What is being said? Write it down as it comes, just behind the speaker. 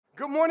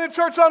Good morning,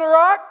 Church on the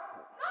Rock.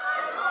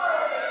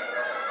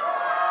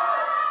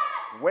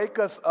 Wake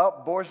us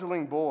up,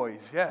 Borgeling boys.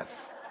 Yes.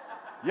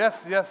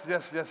 Yes.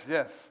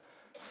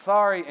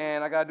 Sorry,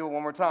 Ann, I got to do it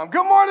one more time.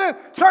 Good morning,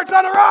 Church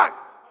on the Rock.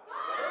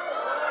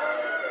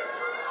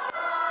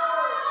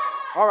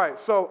 All right,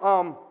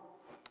 so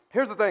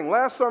here's the thing.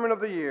 Last sermon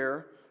of the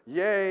year.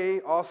 Yay,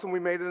 awesome, we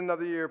made it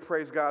another year.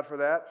 Praise God for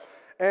that.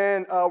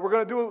 And we're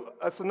going to do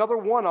another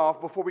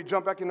one-off before we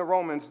jump back into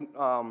Romans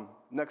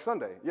next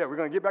Sunday. Yeah, we're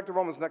going to get back to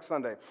Romans next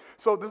Sunday.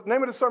 So the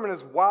name of the sermon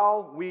is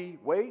While We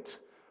Wait.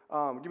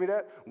 Give me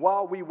that.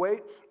 While We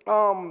Wait.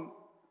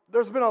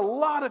 There's been a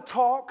lot of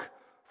talk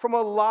from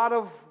a lot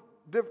of,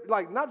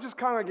 not just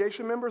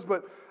congregation members,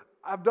 but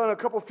I've done a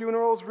couple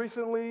funerals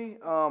recently,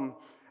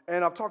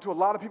 and I've talked to a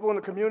lot of people in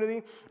the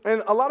community,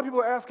 and a lot of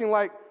people are asking,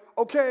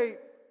 okay,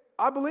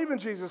 I believe in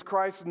Jesus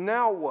Christ,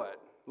 now what?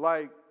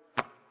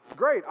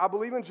 Great, I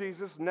believe in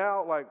Jesus,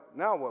 now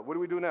what? What do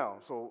we do now?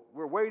 So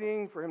we're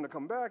waiting for him to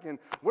come back, and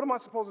what am I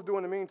supposed to do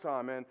in the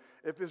meantime? And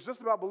if it's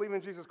just about believing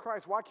in Jesus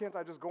Christ, why can't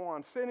I just go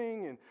on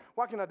sinning? And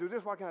why can't I do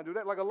this? Why can't I do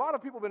that? A lot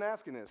of people have been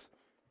asking this.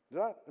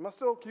 Can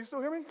you still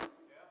hear me?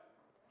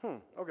 Yeah.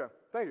 Okay,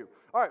 thank you.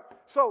 All right,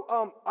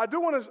 so I do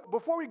want to,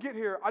 before we get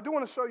here, I do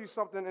want to show you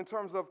something in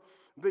terms of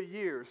the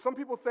years. Some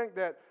people think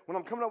that when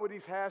I'm coming up with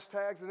these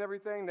hashtags and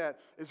everything, that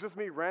it's just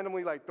me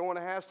randomly throwing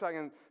a hashtag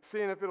and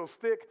seeing if it'll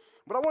stick.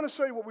 But I want to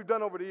show you what we've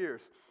done over the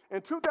years.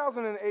 In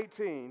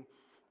 2018,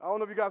 I don't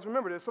know if you guys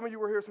remember this. Some of you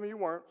were here, some of you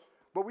weren't.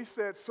 But we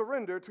said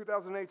surrender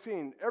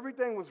 2018.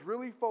 Everything was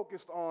really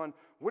focused on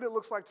what it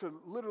looks like to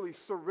literally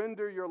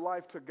surrender your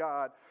life to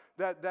God.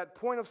 That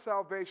point of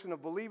salvation,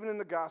 of believing in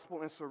the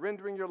gospel and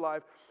surrendering your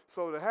life.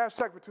 So the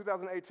hashtag for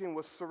 2018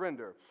 was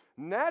surrender.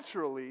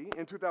 Naturally,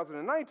 in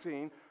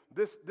 2019,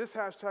 this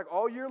hashtag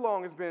all year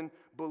long has been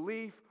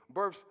belief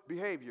births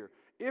behavior.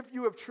 If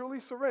you have truly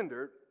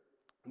surrendered,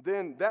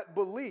 then that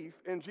belief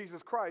in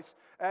Jesus Christ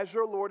as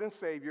your Lord and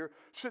Savior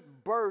should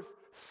birth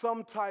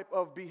some type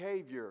of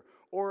behavior,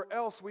 or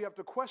else we have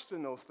to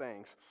question those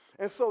things.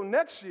 And so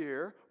next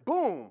year,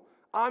 boom,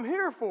 I'm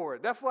here for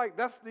it. That's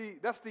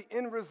the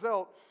end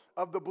result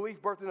of the belief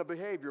birthing a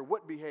behavior.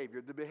 What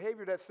behavior? The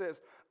behavior that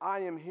says, I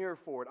am here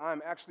for it. I am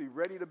actually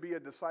ready to be a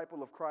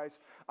disciple of Christ.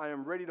 I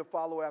am ready to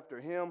follow after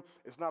him.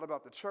 It's not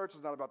about the church.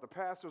 It's not about the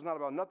pastor. It's not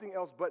about nothing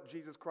else but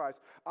Jesus Christ.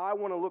 I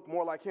want to look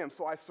more like him.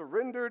 So I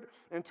surrendered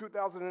in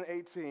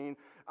 2018.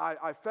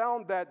 I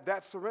found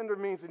that surrender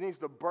means it needs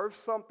to birth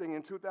something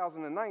in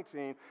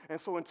 2019.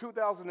 And so in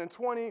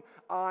 2020,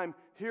 I'm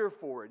here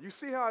for it. You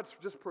see how it's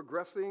just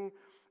progressing,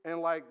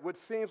 and what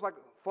seems like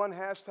fun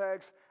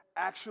hashtags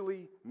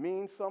actually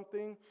means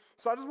something.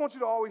 So I just want you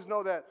to always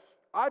know that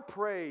I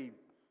pray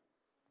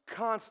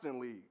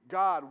constantly,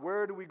 God,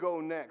 where do we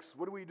go next?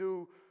 What do we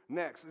do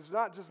next? It's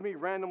not just me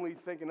randomly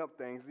thinking up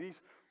things.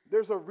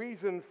 There's a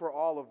reason for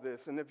all of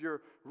this. And if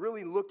you're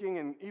really looking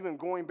and even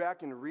going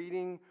back and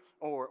reading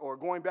or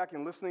going back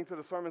and listening to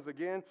the sermons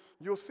again,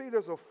 you'll see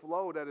there's a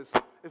flow that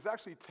is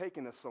actually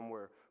taking us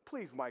somewhere.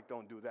 Please, Mike,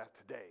 don't do that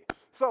today.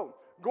 So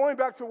going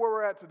back to where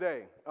we're at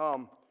today,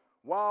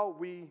 while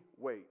we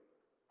wait.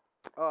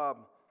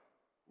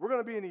 We're going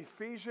to be in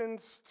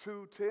Ephesians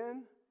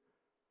 2:10,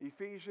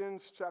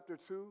 Ephesians chapter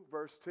 2,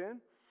 verse 10.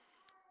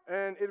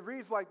 And it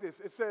reads like this.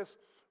 It says,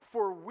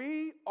 for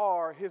we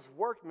are his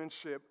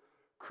workmanship,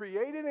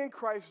 created in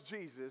Christ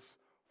Jesus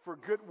for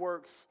good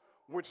works,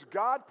 which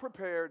God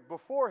prepared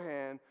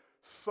beforehand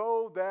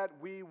so that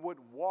we would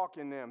walk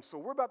in them. So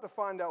we're about to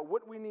find out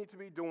what we need to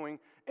be doing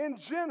in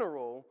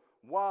general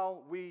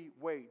while we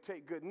wait.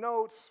 Take good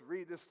notes,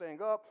 read this thing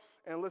up,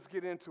 and let's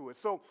get into it.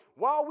 So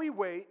while we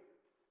wait,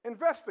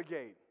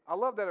 investigate. I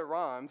love that it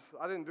rhymes.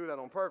 I didn't do that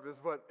on purpose,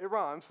 but it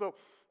rhymes. So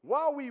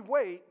while we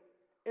wait,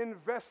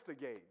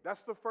 investigate.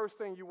 That's the first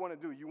thing you want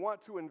to do. You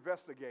want to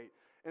investigate.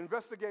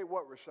 Investigate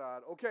what, Rashad?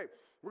 Okay,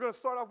 we're going to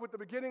start off with the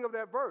beginning of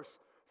that verse.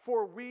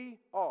 For we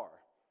are.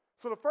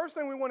 So the first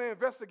thing we want to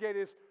investigate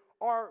is,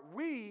 are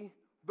we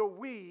the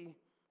we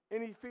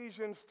in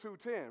Ephesians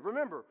 2:10?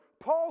 Remember,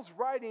 Paul's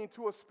writing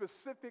to a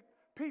specific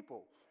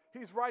people.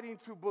 He's writing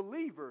to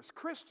believers,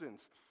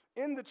 Christians,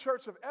 in the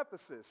church of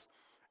Ephesus.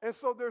 And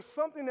so there's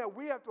something that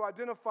we have to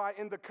identify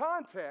in the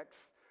context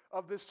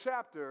of this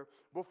chapter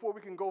before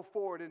we can go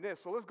forward in this.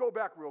 So let's go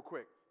back real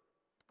quick.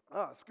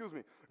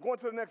 Going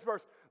to the next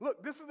verse.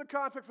 Look, this is the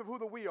context of who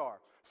the we are.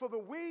 So the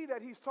we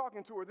that he's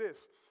talking to are this.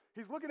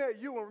 He's looking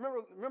at you, and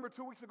remember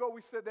 2 weeks ago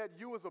we said that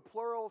you is a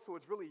plural, so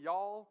it's really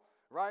y'all,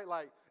 right?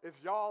 It's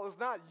y'all. It's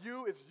not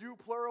you, it's you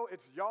plural,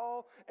 it's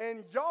y'all.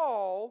 And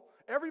y'all,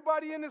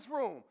 everybody in this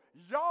room,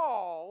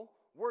 y'all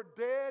were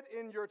dead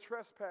in your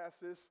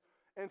trespasses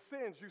and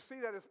sins. You see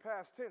that as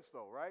past tense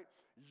though, right?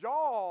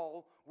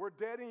 Y'all were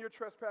dead in your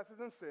trespasses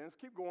and sins.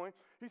 Keep going.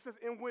 He says,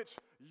 in which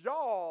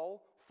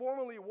y'all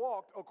formerly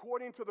walked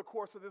according to the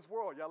course of this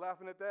world. Y'all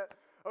laughing at that?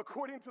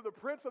 According to the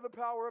prince of the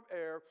power of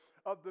air,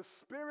 of the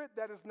spirit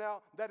that is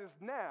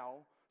now.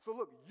 So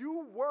look,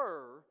 you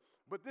were,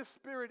 but this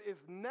spirit is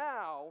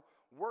now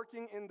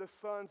working in the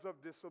sons of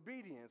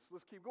disobedience.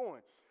 Let's keep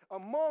going.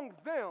 Among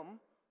them,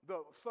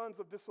 the sons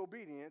of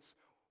disobedience,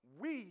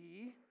 we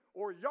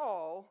or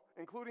y'all,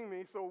 including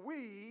me, so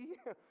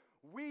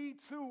we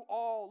too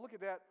all, look at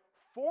that,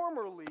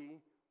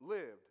 formerly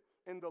lived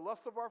in the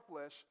lust of our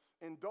flesh,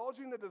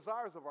 indulging the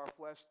desires of our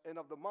flesh and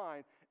of the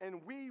mind,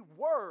 and we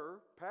were,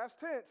 past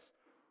tense,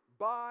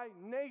 by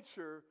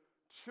nature,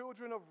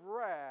 children of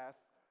wrath,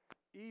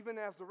 even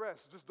as the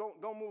rest. Just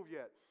don't move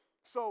yet.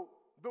 So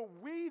the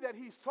we that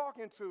he's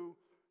talking to,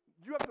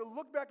 you have to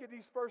look back at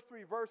these first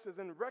three verses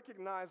and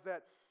recognize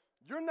that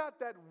you're not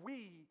that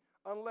we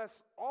unless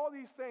all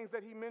these things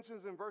that he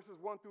mentions in verses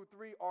 1 through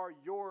 3 are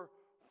your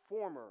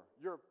former,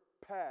 your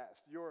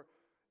past,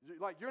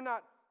 you're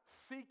not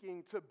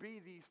seeking to be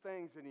these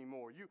things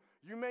anymore.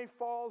 You may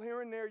fall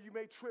here and there, you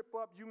may trip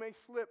up, you may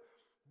slip,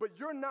 but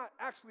you're not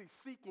actually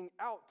seeking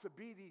out to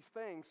be these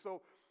things.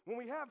 So when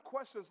we have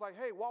questions like,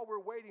 hey, while we're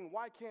waiting,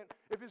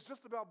 if it's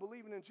just about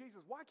believing in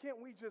Jesus, why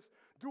can't we just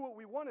do what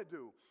we want to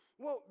do?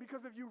 Well,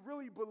 because if you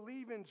really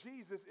believe in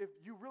Jesus, if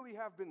you really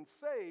have been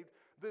saved,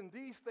 then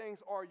these things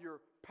are your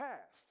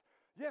past.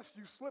 Yes,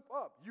 you slip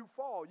up, you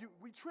fall,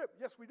 we trip.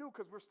 Yes, we do,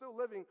 because we're still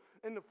living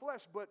in the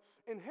flesh, but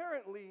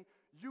inherently,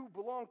 you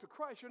belong to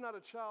Christ. You're not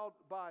a child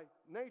by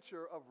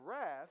nature of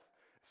wrath,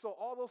 so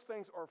all those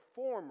things are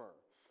former.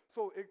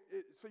 So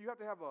so you have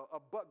to have a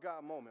but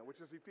God moment, which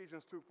is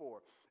Ephesians 2:4.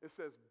 It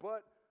says,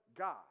 but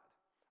God,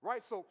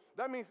 right? So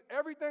that means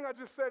everything I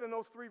just said in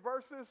those three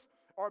verses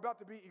are about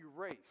to be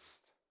erased,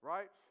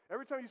 right?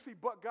 Every time you see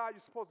but God,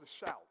 you're supposed to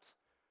shout.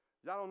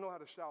 Y'all don't know how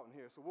to shout in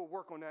here, so we'll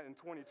work on that in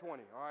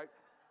 2020, all right?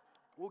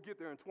 We'll get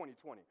there in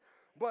 2020.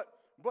 But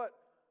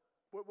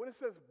when it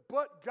says,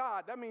 but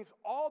God, that means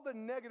all the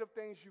negative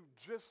things you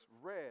just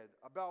read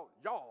about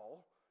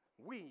y'all,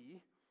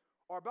 we,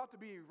 are about to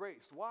be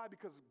erased. Why?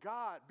 Because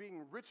God,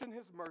 being rich in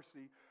his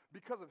mercy,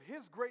 because of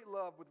his great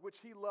love with which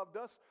he loved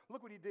us,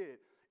 look what he did.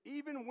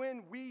 Even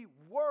when we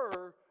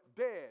were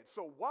dead.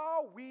 So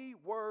while we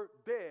were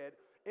dead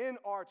in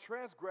our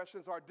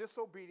transgressions, our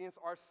disobedience,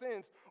 our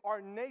sins, our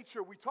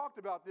nature, we talked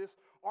about this,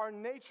 our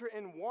nature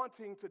in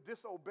wanting to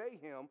disobey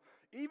him,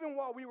 even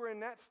while we were in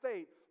that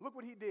state, look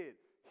what he did.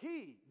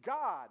 He,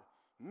 God,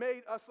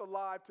 made us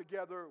alive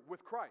together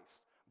with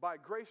Christ. By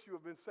grace you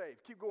have been saved.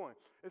 Keep going.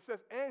 It says,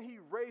 and he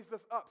raised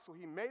us up. So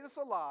he made us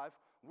alive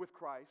with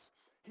Christ.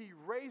 He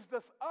raised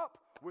us up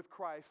with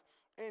Christ,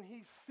 and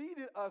he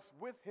seated us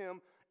with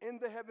him in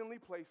the heavenly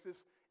places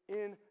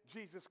in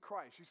Jesus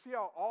Christ. You see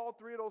how all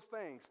three of those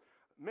things,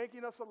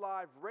 making us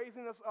alive,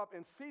 raising us up,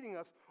 and seating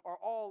us, are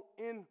all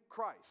in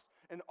Christ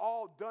and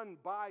all done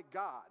by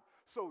God.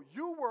 So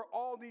you were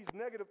all these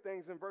negative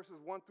things in verses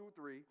 1 through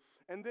 3,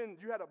 and then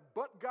you had a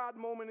but God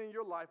moment in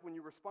your life when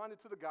you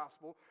responded to the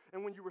gospel,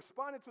 and when you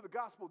responded to the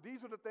gospel,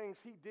 these are the things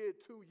he did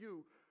to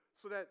you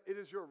so that it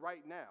is your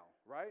right now,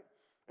 right?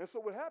 And so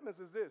what happens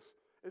is this.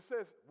 It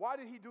says, why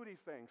did he do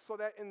these things? So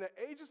that in the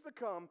ages to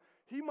come,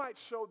 he might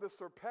show the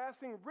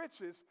surpassing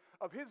riches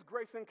of his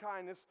grace and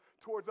kindness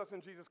towards us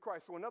in Jesus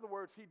Christ. So in other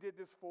words, he did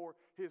this for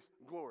his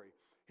glory.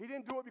 He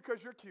didn't do it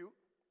because you're cute.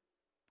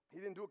 He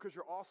didn't do it because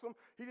you're awesome.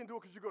 He didn't do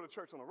it because you go to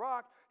church on the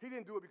rock. He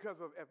didn't do it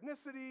because of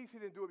ethnicities. He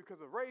didn't do it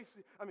because of race.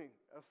 I mean,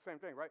 that's the same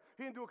thing, right?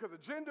 He didn't do it because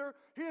of gender.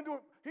 He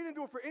didn't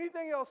do it for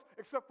anything else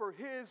except for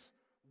his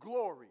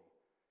glory.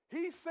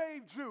 He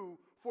saved you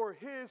for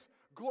his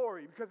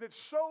glory because it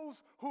shows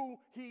who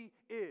he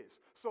is.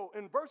 So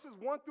in verses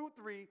 1 through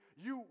 3,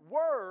 you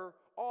were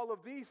all of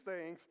these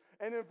things.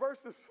 And in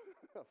verses,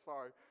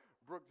 sorry,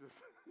 Brooke just,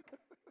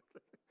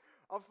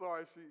 I'm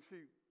sorry,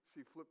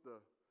 she flipped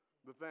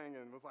the thing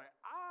and was like,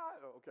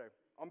 okay,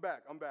 I'm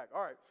back.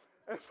 All right.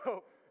 And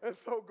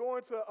so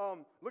going to,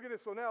 look at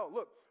this. So now,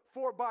 look,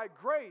 for by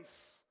grace,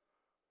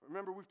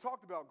 remember we've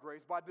talked about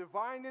grace, by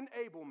divine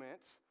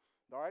enablement,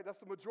 all right, that's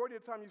the majority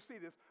of the time you see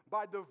this.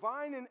 By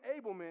divine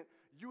enablement,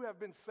 you have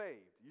been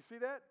saved. You see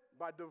that?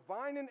 By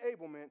divine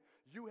enablement,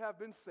 you have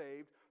been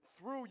saved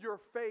through your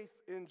faith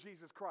in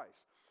Jesus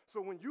Christ. So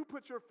when you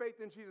put your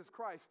faith in Jesus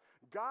Christ,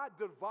 God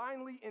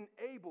divinely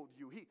enabled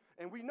you.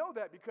 And we know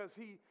that because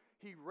He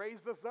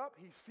raised us up,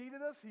 He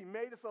seated us, He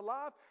made us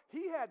alive.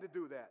 He had to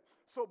do that.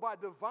 So by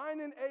divine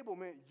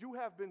enablement, you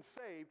have been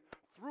saved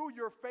through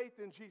your faith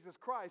in Jesus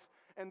Christ,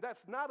 and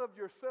that's not of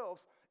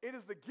yourselves. It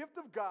is the gift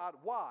of God.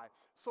 Why?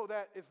 So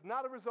that it's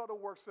not a result of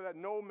works, so that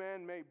no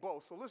man may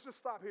boast. So let's just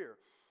stop here.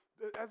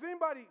 Has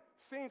anybody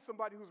seen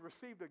somebody who's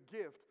received a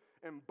gift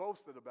and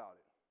boasted about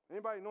it?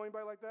 Anybody know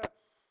anybody like that?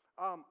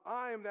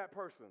 I am that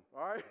person,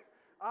 all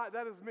right?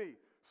 That is me.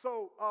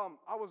 So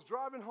I was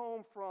driving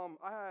home from,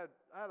 I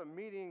had a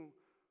meeting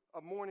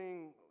a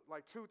morning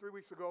like 2-3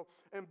 weeks ago,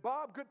 and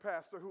Bob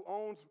Goodpastor, who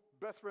owns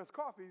Best Friends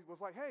Coffee,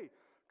 was like, hey,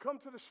 come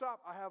to the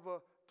shop, I have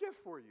a gift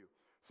for you.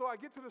 So I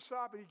get to the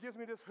shop, and he gives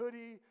me this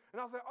hoodie,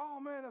 and I was like, oh,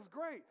 man, that's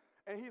great.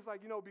 And he's like,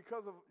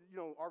 because of,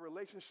 our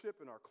relationship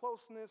and our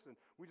closeness, and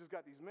we just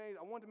got these made,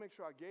 I wanted to make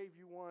sure I gave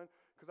you one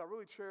because I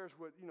really cherish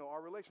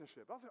our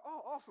relationship. I was like,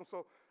 oh, awesome.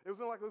 So it was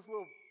in like this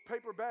little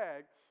paper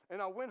bag,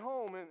 and I went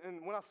home, and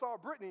when I saw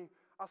Brittany,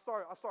 I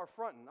started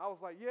fronting. I was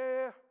like,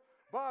 yeah,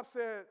 Bob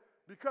said,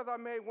 because I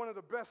made one of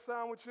the best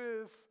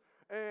sandwiches,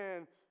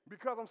 and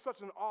because I'm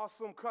such an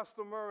awesome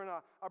customer, and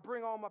I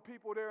bring all my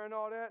people there and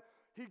all that,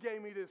 he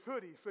gave me this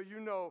hoodie, so you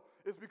know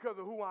it's because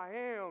of who I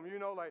am. You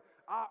know, like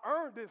I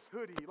earned this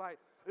hoodie. Like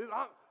you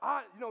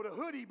know, the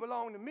hoodie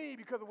belonged to me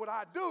because of what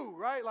I do,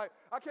 right? Like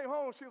I came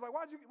home, she was like,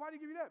 why'd he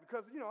give you that?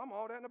 Because you know I'm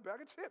all that in a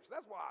bag of chips.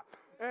 That's why.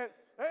 And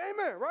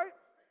amen, right?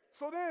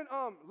 So then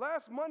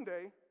last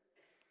Monday,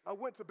 I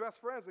went to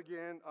Best Friends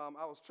again.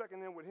 I was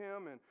checking in with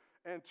him,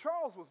 and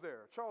Charles was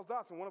there. Charles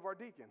Dotson, one of our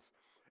deacons,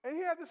 and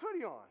he had this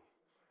hoodie on,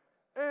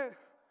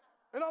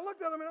 and I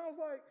looked at him and I was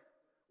like,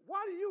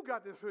 why do you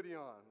got this hoodie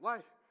on?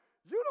 Like,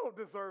 you don't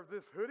deserve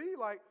this hoodie.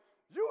 Like,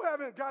 you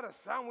haven't got a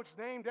sandwich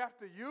named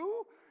after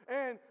you,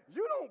 and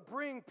you don't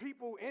bring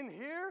people in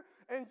here,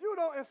 and you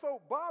don't. And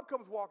so Bob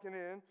comes walking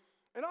in,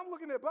 and I'm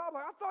looking at Bob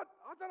like, I thought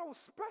I was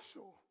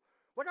special.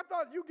 Like, I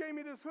thought you gave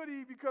me this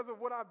hoodie because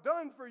of what I've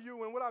done for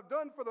you and what I've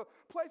done for the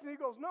place. And he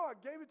goes, no, I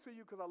gave it to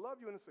you because I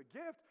love you, and it's a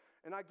gift.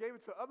 And I gave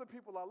it to other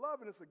people I love,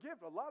 and it's a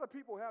gift. A lot of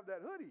people have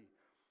that hoodie.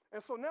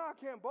 And so now I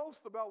can't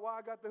boast about why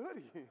I got the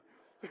hoodie.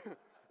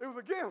 It was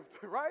a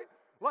gift, right?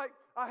 Like,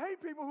 I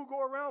hate people who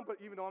go around, but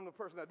even though I'm the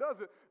person that does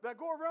it, that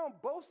go around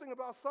boasting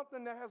about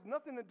something that has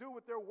nothing to do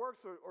with their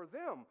works or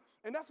them.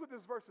 And that's what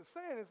this verse is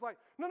saying. It's like,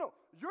 no,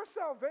 your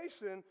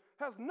salvation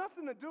has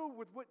nothing to do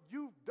with what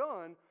you've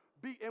done.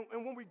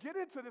 And when we get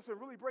into this and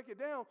really break it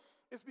down,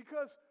 it's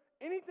because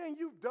anything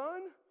you've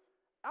done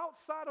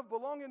outside of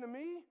belonging to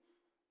me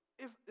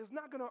is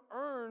not going to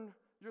earn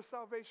your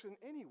salvation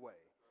anyway.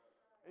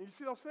 And you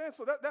see what I'm saying?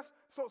 So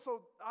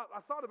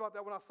I thought about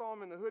that when I saw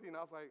him in the hoodie, and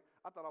I was like,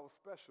 I thought I was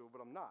special, but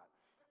I'm not.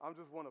 I'm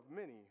just one of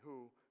many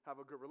who have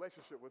a good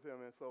relationship with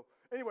him. And so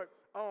anyway,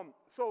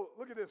 so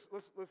look at this.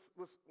 Let's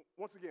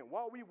once again,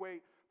 while we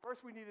wait,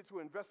 first we needed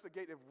to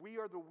investigate if we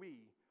are the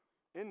we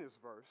in this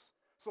verse.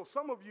 So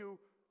some of you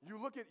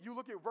look at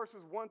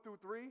verses 1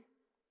 through 3,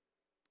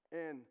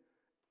 and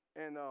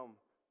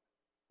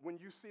when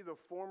you see the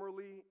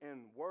formerly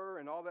and were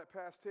and all that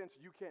past tense,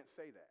 you can't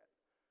say that.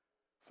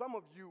 Some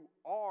of you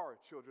are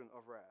children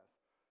of wrath.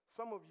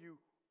 Some of you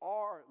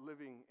are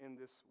living in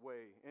this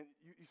way. And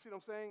you see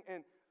what I'm saying?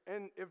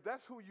 And if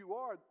that's who you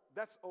are,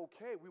 that's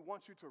okay. We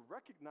want you to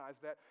recognize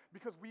that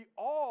because we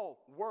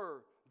all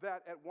were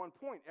that at one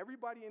point.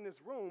 Everybody in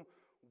this room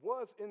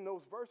was in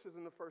those verses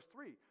in the first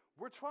 3.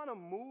 We're trying to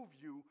move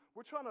you.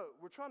 We're trying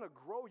to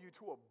grow you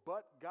to a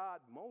but God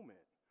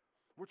moment.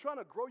 We're trying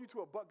to grow you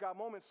to a but God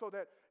moment so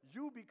that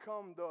you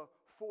become the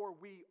for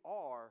we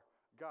are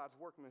God's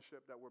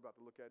workmanship that we're about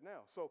to look at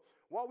now. So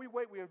while we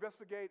wait, we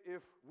investigate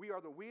if we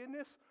are the we in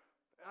this.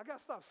 I got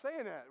to stop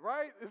saying that,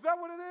 right? Is that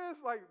what it is?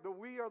 Like the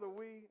we are the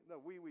we? The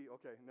we.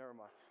 Okay, never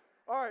mind.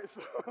 All right,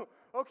 so,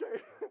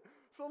 okay.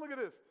 So look at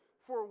this.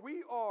 For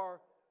we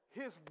are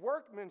his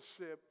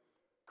workmanship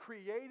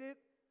created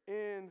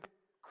in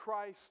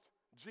Christ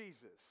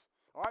Jesus.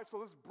 All right, so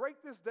let's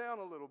break this down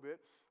a little bit.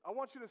 I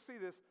want you to see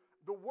this.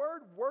 The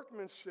word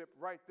workmanship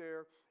right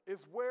there is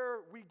where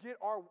we get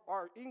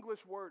our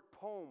English word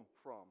poem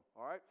from,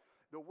 all right?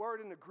 The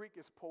word in the Greek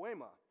is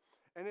poema,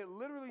 and it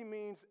literally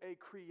means a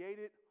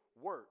created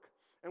work.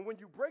 And when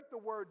you break the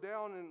word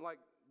down and like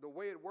the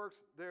way it works,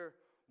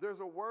 there's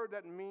a word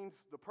that means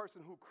the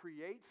person who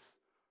creates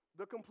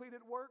the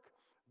completed work.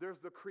 There's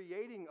the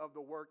creating of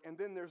the work, and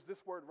then there's this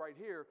word right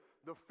here,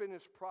 the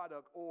finished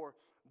product or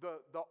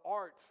the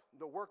art,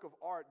 the work of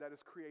art that is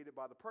created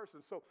by the person.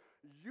 So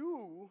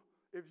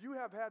if you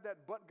have had that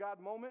but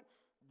God moment,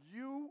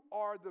 you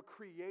are the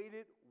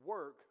created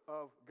work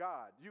of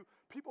God.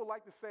 People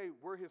like to say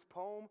we're his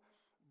poem,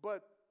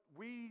 but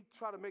we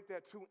try to make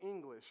that too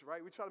English,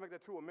 right? We try to make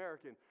that too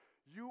American.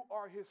 You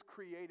are his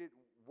created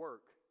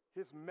work.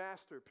 His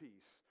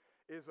masterpiece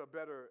is a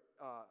better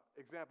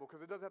example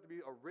because it doesn't have to be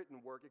a written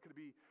work. It could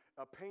be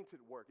a painted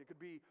work. It could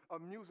be a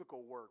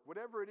musical work.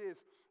 Whatever it is,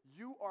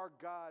 you are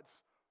God's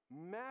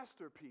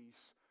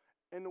masterpiece.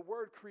 And the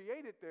word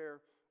created there,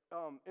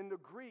 in the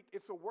Greek,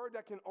 it's a word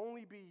that can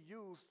only be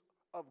used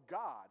of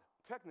God,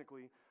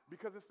 technically,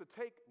 because it's to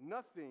take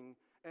nothing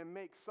and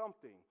make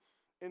something.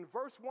 In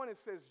verse 1, it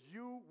says,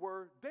 you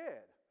were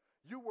dead.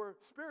 You were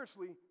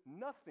spiritually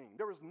nothing.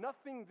 There was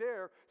nothing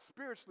there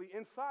spiritually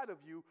inside of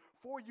you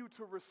for you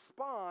to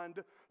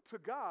respond to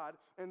God,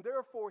 and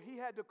therefore he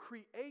had to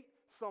create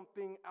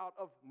something out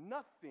of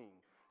nothing.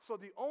 So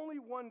the only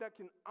one that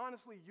can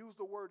honestly use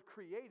the word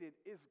created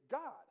is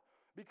God,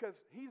 because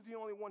he's the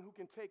only one who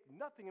can take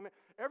nothing. I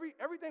mean,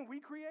 everything we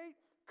create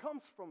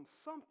comes from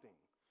something.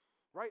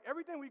 Right?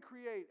 Everything we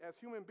create as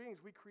human beings,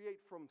 we create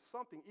from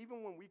something.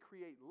 Even when we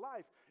create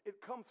life, it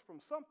comes from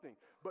something.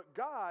 But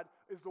God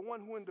is the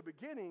one who in the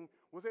beginning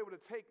was able to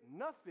take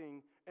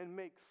nothing and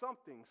make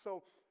something.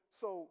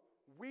 So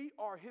we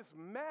are his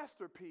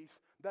masterpiece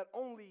that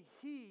only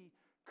he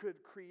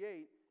could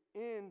create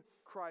in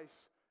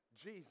Christ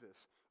Jesus.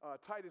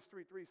 Titus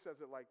 3:3 says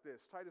it like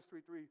this. Titus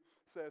 3:3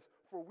 says,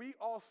 for we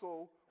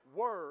also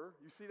were,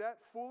 you see that?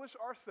 Foolish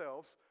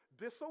ourselves,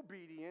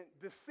 disobedient,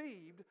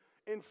 deceived,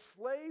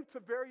 enslaved to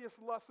various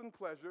lusts and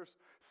pleasures,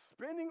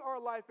 spending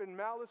our life in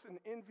malice and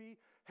envy,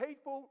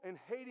 hateful and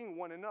hating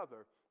one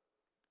another.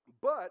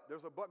 But,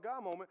 there's a but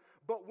God moment,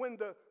 but when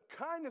the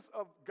kindness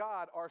of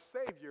God, our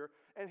Savior,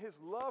 and his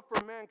love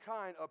for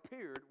mankind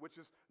appeared, which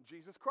is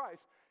Jesus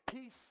Christ,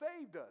 he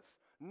saved us,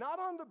 not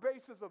on the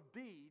basis of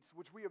deeds,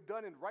 which we have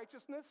done in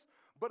righteousness,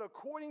 but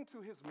according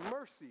to his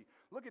mercy.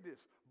 Look at this,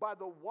 by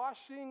the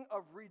washing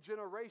of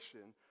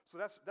regeneration, so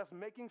that's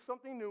making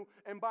something new,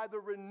 and by the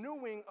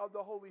renewing of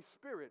the Holy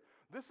Spirit.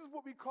 This is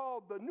what we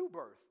call the new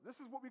birth. This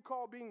is what we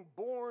call being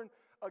born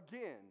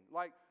again.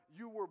 Like,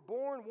 you were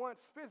born once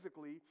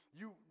physically.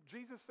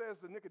 Jesus says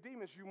to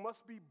Nicodemus, you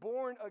must be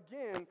born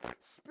again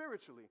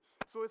spiritually.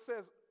 So it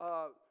says,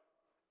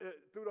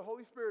 through the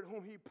Holy Spirit,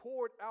 whom he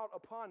poured out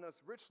upon us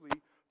richly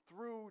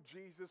through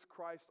Jesus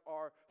Christ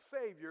our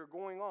Savior.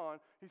 Going on,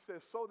 he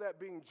says, so that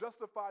being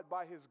justified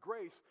by his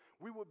grace,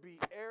 we would be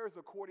heirs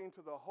according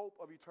to the hope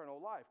of eternal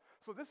life.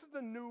 So this is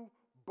the new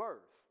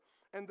birth.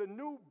 And the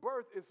new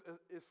birth is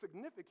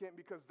significant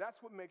because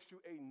that's what makes you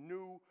a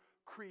new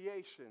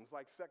creation. It's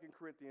like 2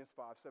 Corinthians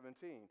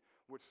 5:17,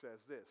 which says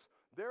this.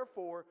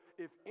 Therefore,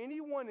 if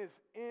anyone is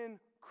in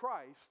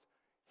Christ,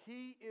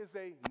 he is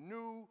a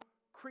new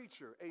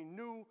creature, a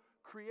new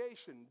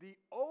creation. The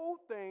old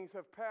things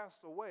have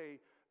passed away.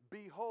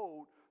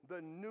 Behold,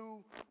 the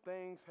new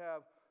things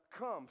have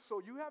come.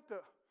 So you have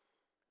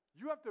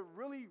to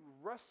really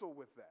wrestle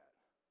with that.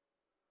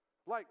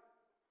 Like,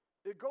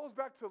 it goes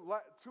back to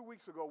 2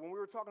 weeks ago when we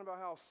were talking about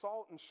how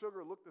salt and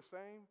sugar look the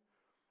same,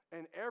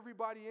 and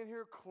everybody in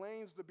here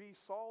claims to be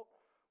salt,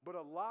 but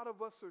a lot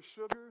of us are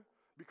sugar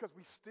because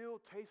we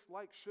still taste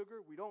like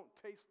sugar. We don't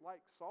taste like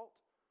salt.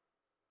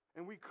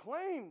 And we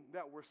claim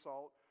that we're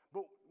salt,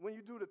 but when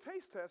you do the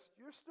taste test,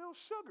 you're still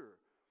sugar.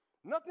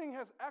 Nothing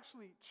has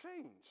actually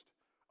changed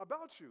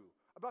about you,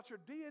 about your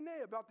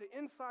DNA, about the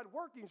inside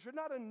workings. You're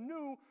not a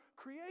new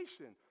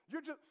creation.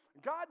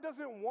 God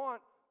doesn't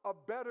want a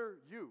better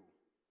you.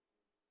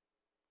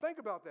 Think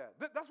about that.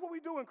 That's what we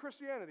do in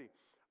Christianity.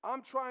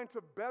 I'm trying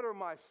to better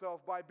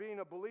myself by being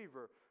a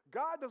believer.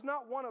 God does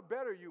not want to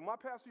better you. My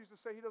pastor used to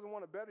say he doesn't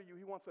want to better you,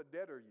 he wants a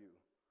deader you,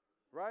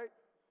 right?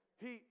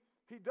 He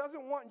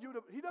doesn't want you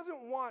to, he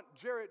doesn't want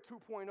Jared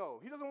 2.0.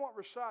 He doesn't want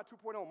Rashad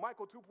 2.0,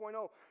 Michael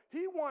 2.0.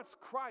 He wants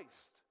Christ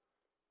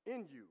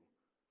in you.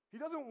 He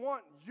doesn't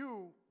want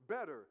you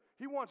better.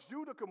 He wants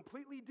you to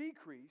completely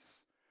decrease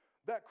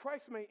that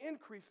Christ may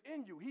increase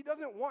in you. He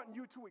doesn't want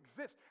you to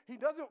exist.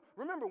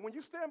 Remember, when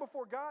you stand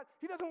before God,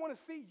 he doesn't want to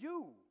see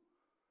you.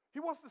 He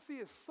wants to see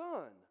his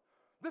son.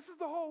 This is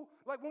the whole,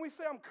 like when we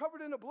say I'm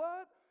covered in the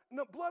blood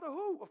of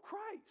who? Of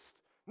Christ,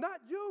 not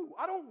you.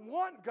 I don't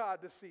want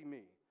God to see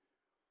me.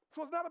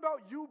 So it's not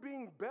about you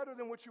being better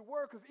than what you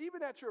were, because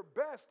even at your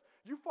best,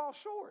 you fall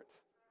short.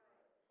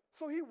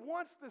 So he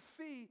wants to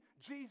see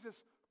Jesus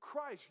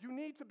Christ. You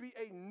need to be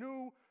a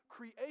new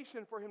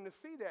creation for him to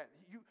see that.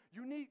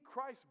 You need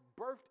Christ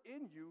birthed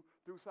in you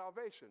through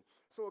salvation.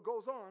 So it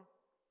goes on,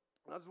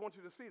 and I just want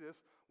you to see this.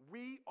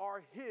 We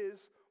are his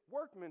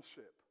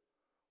workmanship.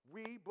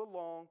 We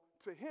belong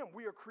to him.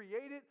 We are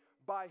created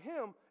by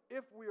him.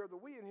 If we are the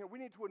we in here, we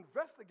need to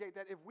investigate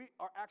that if we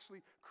are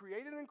actually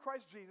created in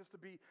Christ Jesus to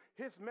be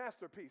his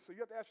masterpiece. So you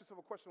have to ask yourself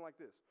a question like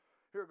this.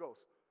 Here it goes.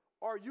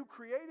 Are you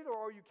created or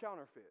are you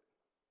counterfeit?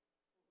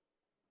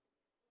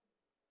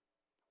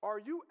 Are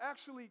you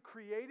actually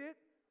created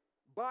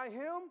by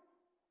him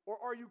or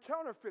are you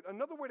counterfeit?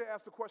 Another way to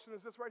ask the question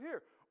is this right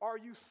here. Are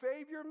you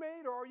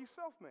Savior-made or are you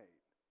self-made?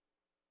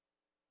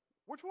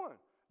 Which one?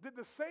 Did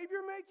the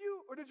Savior make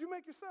you or did you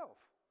make yourself?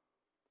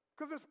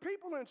 Because there's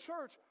people in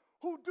church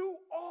who do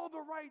all the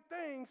right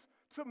things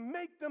to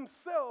make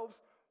themselves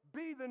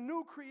be the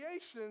new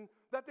creation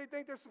that they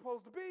think they're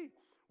supposed to be.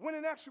 When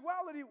in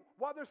actuality,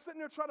 while they're sitting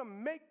there trying to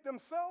make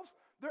themselves,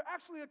 they're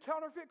actually a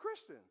counterfeit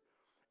Christian.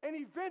 And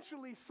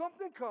eventually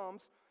something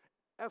comes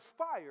as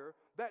fire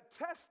that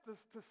tests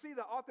to see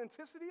the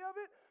authenticity of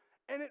it,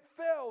 and it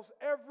fails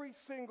every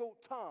single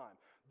time.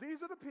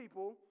 These are the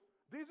people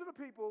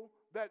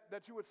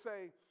that you would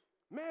say,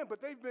 man,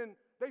 but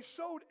they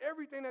showed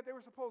everything that they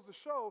were supposed to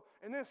show,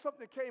 and then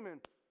something came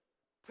and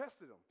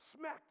tested them,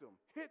 smacked them,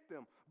 hit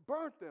them,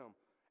 burnt them,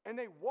 and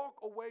they walk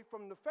away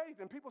from the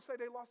faith. And people say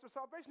they lost their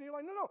salvation. And you're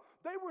like, no,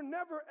 they were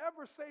never,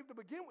 ever saved to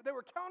begin with. They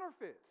were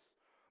counterfeits.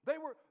 They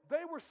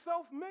were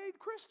self-made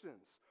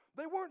Christians.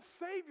 They weren't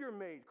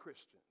Savior-made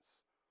Christians.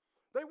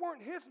 They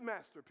weren't his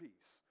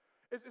masterpiece.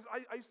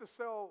 I used to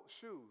sell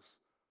shoes.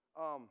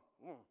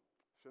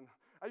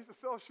 I used to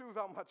sell shoes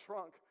out my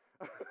trunk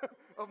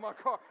of my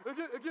car.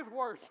 It gets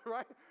worse,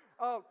 right?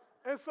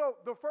 And so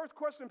the first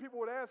question people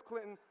would ask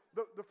Clinton,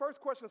 the first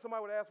question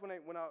somebody would ask when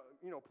I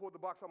pulled the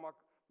box out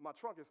my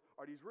trunk is,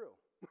 are these real?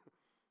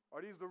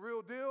 Are these the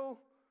real deal?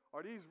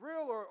 Are these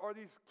real or are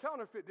these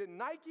counterfeit? Did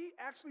Nike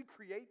actually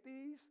create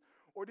these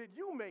or did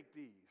you make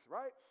these,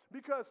 right?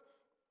 Because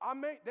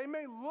they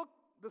may look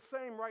the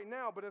same right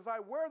now, but as I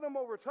wear them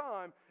over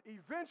time,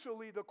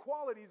 eventually the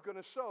quality is going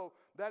to show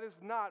that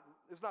it's not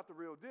the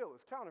real deal.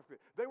 It's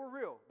counterfeit. They were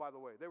real, by the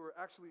way. They were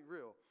actually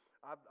real.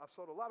 I've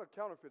sold a lot of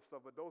counterfeit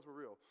stuff, but those were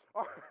real.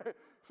 All right,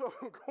 so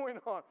going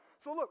on.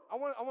 So look, I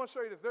want to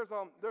show you this. There's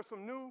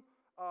some new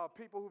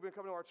people who've been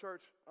coming to our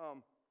church.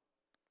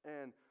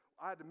 And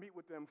I had to meet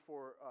with them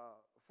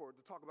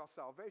to talk about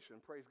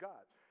salvation, praise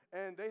God.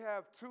 And they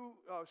have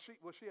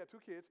she had 2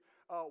 kids.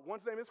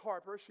 One's name is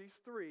Harper, she's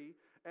 3,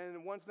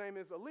 and one's name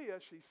is Aaliyah,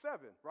 she's 7,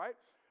 right?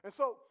 And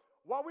so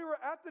while we were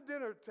at the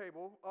dinner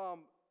table,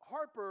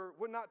 Harper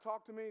would not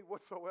talk to me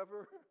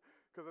whatsoever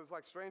because it's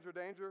like stranger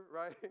danger,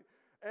 right?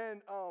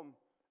 And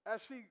as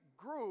she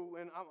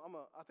grew, and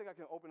I think I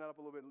can open that up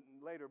a little bit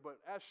later, but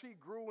as she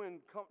grew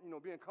in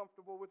being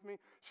comfortable with me,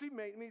 she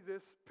made me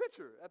this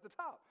picture at the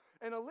top.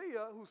 And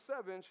Aaliyah, who's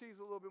 7, she's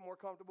a little bit more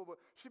comfortable, but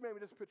she made me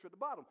this picture at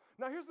the bottom.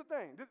 Now, here's the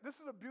thing. This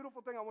is a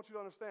beautiful thing I want you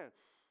to understand.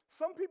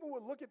 Some people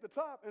would look at the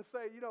top and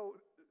say,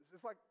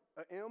 it's like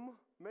an M,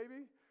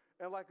 maybe,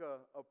 and like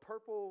a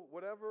purple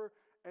whatever,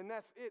 and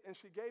that's it, and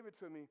she gave it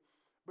to me.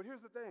 But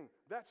here's the thing.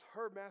 That's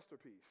her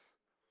masterpiece.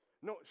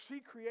 No, she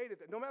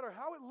created that. No matter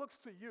how it looks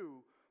to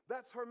you,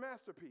 that's her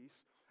masterpiece.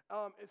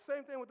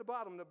 Same thing with the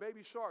bottom, the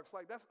baby sharks.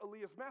 Like, that's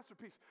Aaliyah's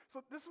masterpiece. So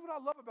this is what I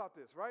love about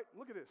this, right?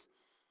 Look at this.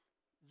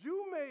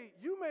 You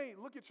may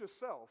look at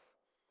yourself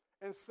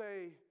and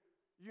say,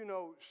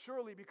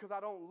 surely because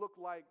I don't look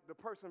like the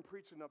person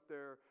preaching up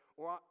there,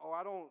 or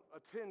I don't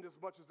attend as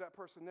much as that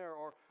person there,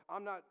 or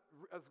I'm not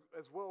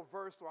as well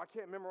versed, or I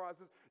can't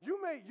memorize this. You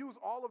may use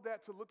all of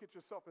that to look at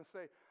yourself and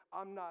say,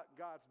 I'm not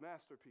God's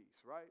masterpiece,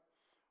 right?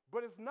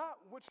 But it's not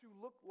what you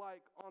look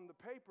like on the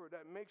paper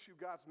that makes you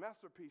God's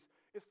masterpiece.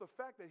 It's the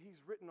fact that he's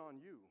written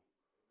on you.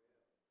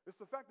 It's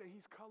the fact that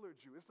he's colored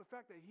you. It's the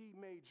fact that he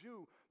made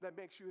you that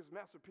makes you his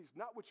masterpiece,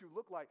 not what you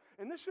look like.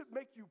 And this should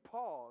make you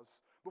pause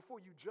before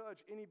you judge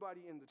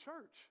anybody in the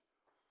church.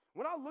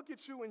 When I look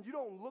at you and you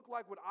don't look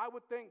like what I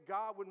would think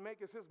God would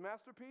make as his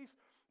masterpiece,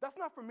 that's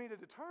not for me to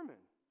determine.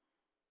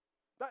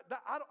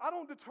 I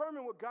don't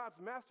determine what God's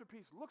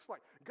masterpiece looks like.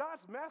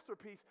 God's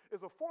masterpiece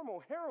is a former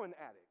heroin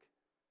addict.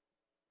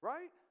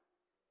 Right?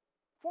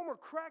 Former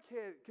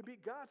crackhead can be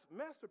God's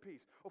masterpiece.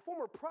 A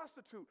former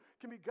prostitute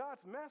can be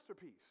God's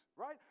masterpiece,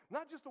 right?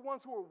 Not just the ones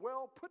who are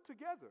well put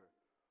together.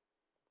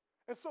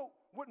 And so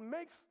what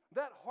makes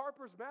that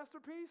Harper's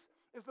masterpiece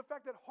is the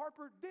fact that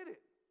Harper did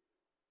it.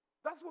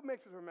 That's what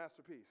makes it her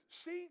masterpiece.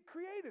 She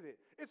created it.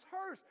 It's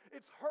hers.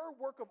 It's her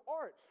work of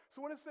art.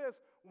 So when it says,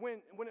 when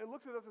it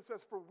looks at us, it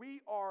says, for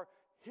we are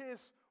his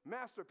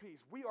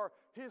masterpiece. We are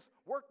his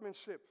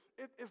workmanship.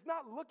 It's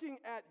not looking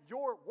at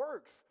your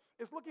works.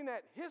 It's looking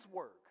at his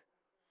work.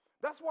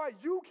 That's why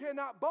you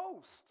cannot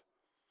boast.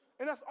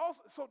 And that's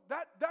also, so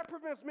that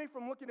prevents me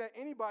from looking at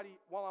anybody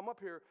while I'm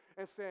up here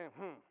and saying,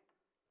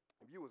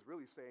 if you was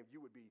really saved, you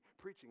would be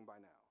preaching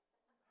by now.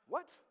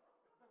 What?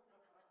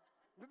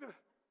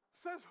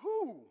 Says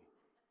who?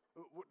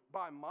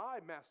 By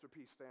my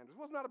masterpiece standards.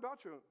 Well, it's not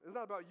about you. It's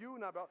not about you.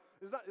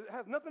 It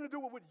has nothing to do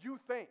with what you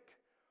think.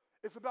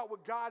 It's about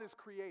what God has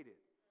created.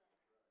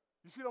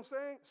 You see what I'm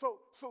saying?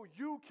 So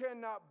you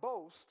cannot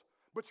boast,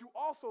 but you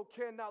also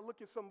cannot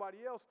look at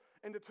somebody else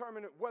and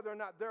determine whether or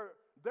not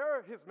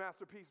they're his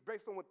masterpiece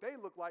based on what they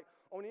look like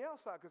on the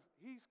outside, because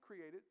he's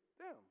created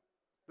them.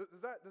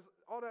 Does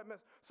all that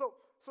mess? So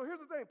here's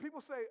the thing.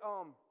 People say,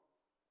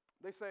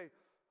 they say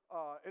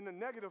in the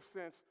negative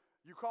sense,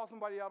 you call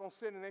somebody out on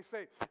sin and they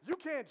say, you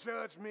can't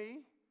judge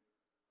me,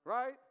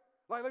 right?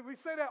 Like we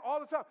say that all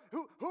the time.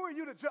 Who are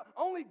you to judge?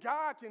 Only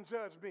God can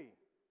judge me,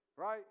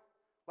 right?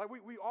 Like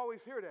we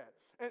always hear that.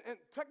 And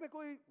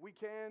technically we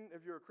can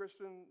if you're a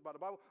Christian by the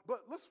Bible.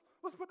 But let's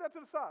put that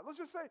to the side. Let's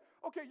just say,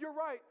 okay, you're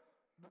right,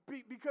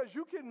 because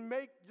you can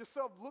make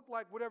yourself look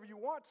like whatever you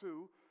want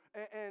to.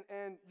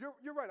 And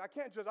you're right. I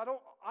can't judge. I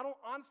don't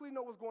honestly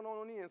know what's going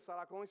on the inside.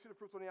 I can only see the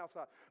fruits on the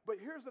outside. But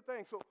here's the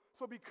thing. So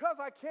because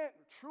I can't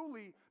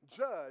truly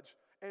judge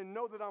and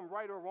know that I'm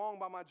right or wrong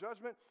by my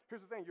judgment,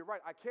 here's the thing. You're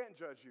right. I can't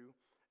judge you.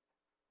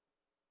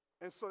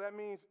 And so that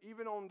means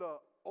even on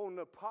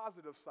the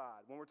positive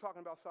side, when we're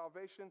talking about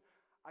salvation,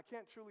 I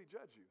can't truly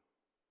judge you.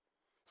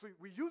 So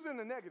we use it in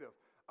the negative.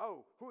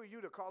 Oh, who are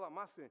you to call out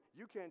my sin?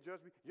 You can't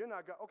judge me. You're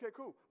not God. Okay,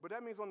 cool. But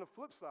that means on the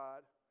flip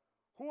side,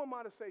 who am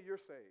I to say you're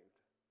saved?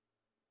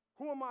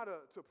 Who am I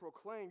to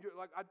proclaim?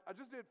 Like I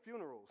just did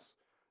funerals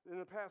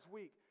in the past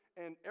week,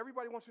 and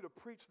everybody wants you to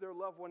preach their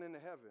loved one into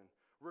heaven,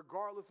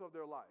 regardless of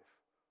their life,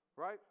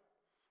 right?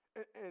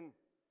 And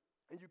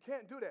you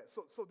can't do that.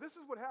 So this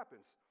is what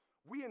happens.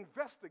 We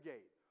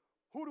investigate.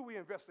 Who do we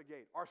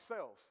investigate?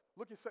 Ourselves.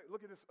 Look at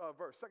this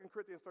verse, 2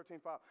 Corinthians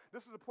 13:5.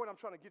 This is the point I'm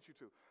trying to get you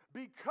to.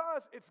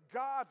 Because it's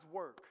God's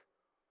work,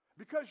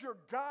 because you're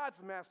God's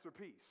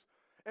masterpiece,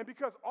 and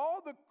because all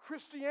the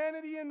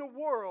Christianity in the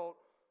world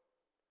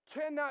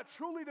cannot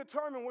truly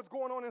determine what's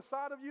going on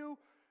inside of you,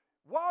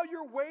 while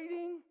you're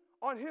waiting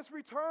on his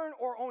return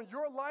or on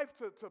your life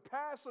to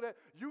pass so that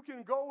you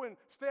can go and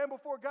stand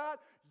before God,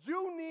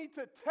 you need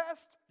to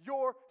test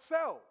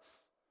yourselves.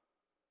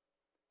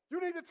 You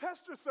need to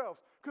test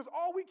yourselves, because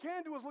all we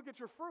can do is look at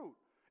your fruit.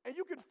 And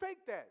you can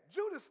fake that.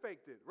 Judas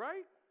faked it,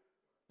 right?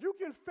 You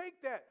can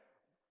fake that,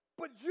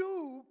 but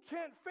you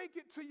can't fake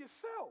it to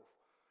yourself.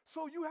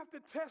 So you have to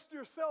test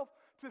yourself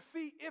to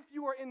see if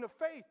you are in the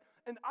faith.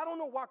 And I don't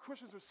know why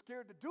Christians are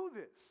scared to do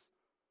this.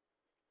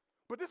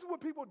 But this is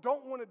what people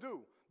don't want to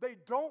do. They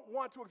don't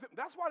want to accept.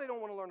 That's why they don't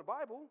want to learn the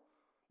Bible,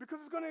 because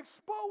it's going to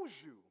expose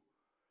you.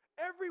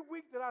 Every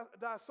week that I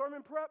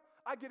sermon prep,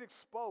 I get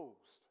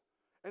exposed.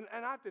 And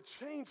I have to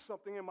change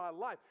something in my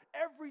life.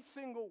 Every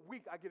single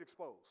week I get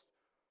exposed.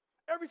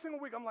 Every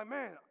single week I'm like,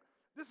 man,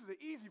 this is an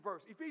easy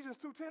verse.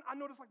 Ephesians 2:10, I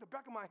know this like the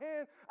back of my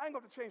hand. I ain't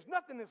going to change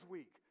nothing this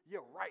week.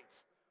 You're right.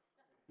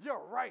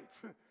 You're right.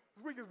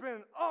 This week has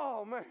been,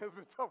 oh man, it's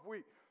been a tough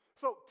week.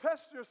 So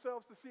test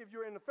yourselves to see if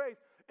you're in the faith.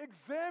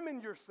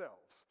 Examine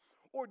yourselves.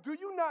 Or do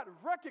you not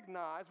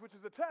recognize, which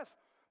is a test,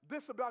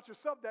 this about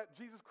yourself, that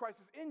Jesus Christ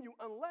is in you,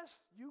 unless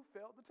you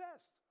failed the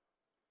test?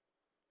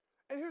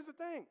 And here's the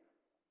thing.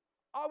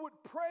 I would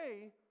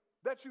pray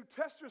that you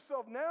test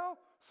yourself now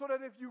so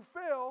that if you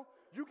fail,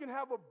 you can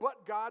have a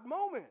but God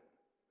moment.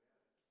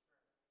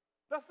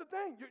 That's the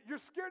thing. You're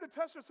scared to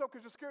test yourself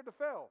because you're scared to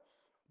fail.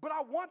 But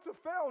I want to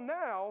fail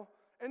now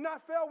and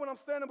not fail when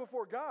I'm standing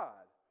before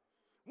God.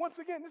 Once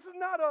again, this is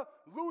not a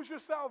lose your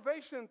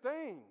salvation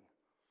thing.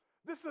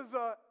 This is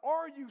a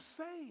are you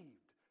saved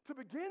to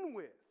begin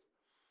with.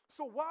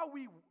 So while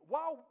we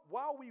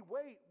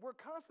wait, we're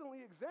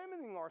constantly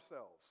examining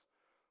ourselves.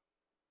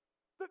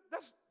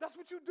 That's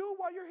what you do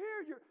while you're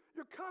here.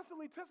 You're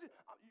constantly testing.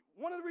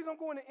 One of the reasons I'm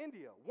going to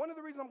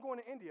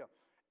India,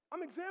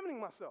 I'm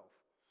examining myself.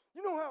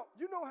 You know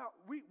how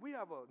we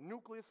have a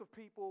nucleus of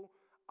people.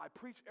 I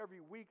preach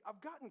every week.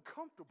 I've gotten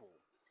comfortable.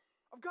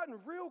 I've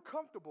gotten real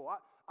comfortable.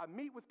 I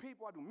meet with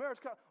people. I do marriage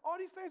counseling. All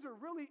these things are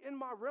really in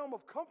my realm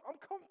of comfort. I'm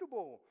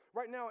comfortable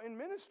right now in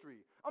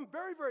ministry. I'm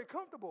very, very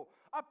comfortable.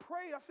 I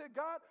prayed. I said,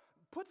 God,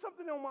 put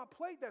something on my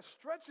plate that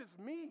stretches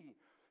me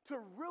to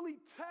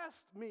really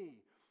test me,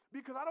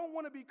 because I don't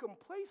want to be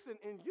complacent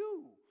in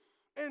you.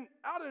 And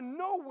out of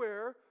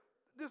nowhere,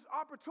 this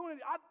opportunity,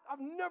 I've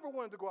never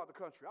wanted to go out the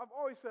country. I've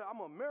always said, I'm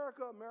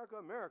America,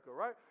 America, America,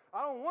 right?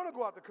 I don't want to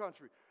go out the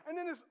country. And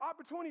then this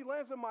opportunity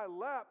lands in my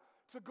lap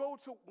to go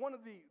to one of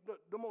the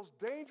most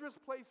dangerous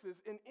places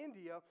in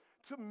India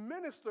to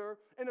minister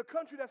in a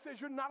country that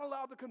says you're not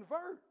allowed to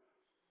convert.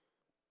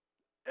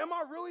 Am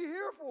I really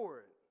here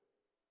for it?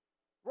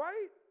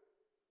 Right?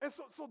 And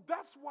so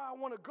that's why I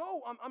want to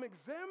go. I'm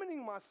examining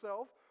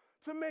myself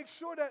to make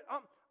sure that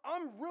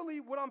I'm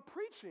really what I'm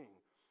preaching.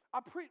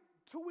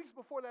 2 weeks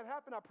before that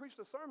happened, I preached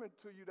a sermon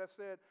to you that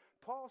said,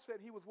 Paul said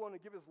he was willing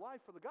to give his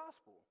life for the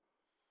gospel.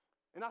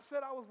 And I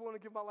said I was willing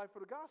to give my life for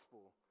the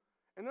gospel.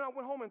 And then I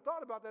went home and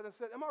thought about that and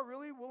said, am I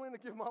really willing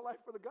to give my life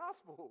for the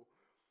gospel?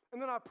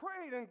 And then I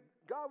prayed, and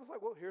God was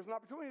like, well, here's an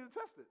opportunity to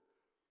test it.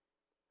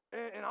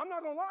 And I'm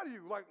not going to lie to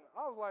you. Like,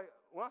 I was like,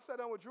 when I sat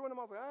down with Drew and him,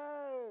 I was like,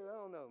 hey, I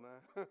don't know,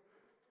 man.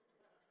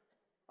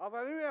 I was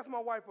like, let me ask my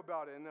wife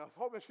about it. And I was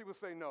hoping she would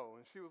say no.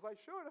 And she was like,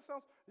 sure,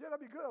 yeah, that'd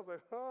be good. I was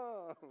like,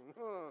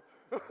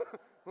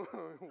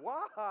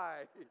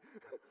 why?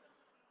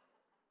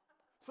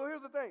 So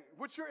here's the thing.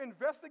 What you're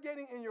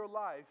investigating in your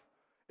life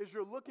is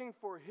you're looking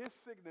for his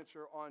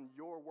signature on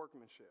your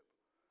workmanship.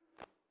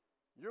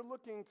 You're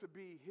looking to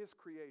be his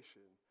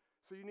creation.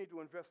 So you need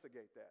to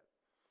investigate that.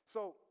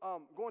 So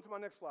going to my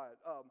next slide.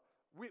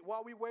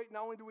 While we wait,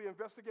 not only do we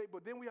investigate,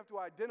 but then we have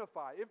to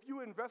identify. If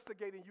you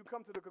investigate and you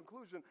come to the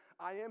conclusion,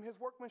 I am his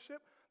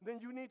workmanship, then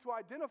you need to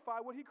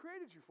identify what he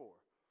created you for.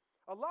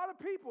 A lot of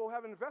people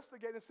have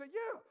investigated and said,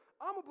 yeah,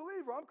 I'm a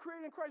believer. I'm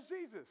created in Christ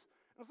Jesus.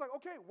 And it's like,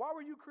 okay, why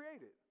were you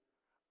created?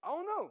 I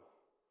don't know.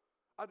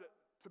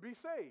 To be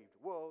saved.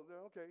 Well,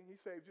 okay, he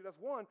saved you.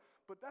 That's one.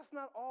 But that's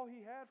not all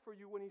he had for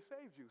you when he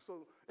saved you.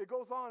 So it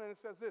goes on and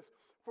it says this,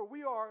 for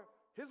we are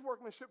his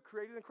workmanship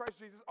created in Christ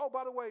Jesus. Oh,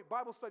 by the way,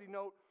 Bible study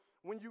note,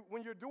 when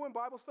you're doing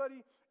Bible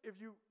study, if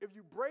you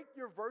break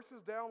your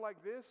verses down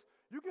like this,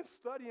 you can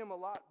study them a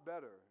lot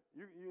better.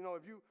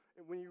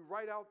 When you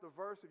write out the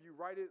verse, if you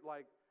write it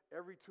like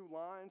every 2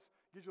 lines,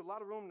 gives you a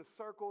lot of room to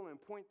circle and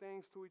point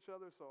things to each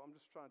other. So I'm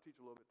just trying to teach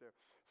a little bit there.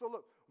 So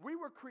look, we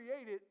were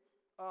created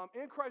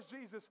in Christ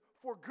Jesus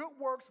for good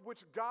works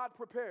which God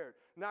prepared.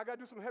 Now I got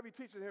to do some heavy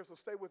teaching here, so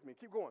stay with me.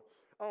 Keep going.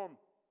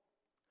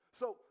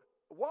 So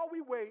while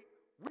we wait,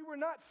 we were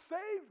not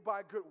saved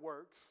by good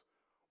works.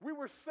 We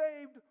were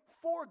saved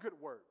for good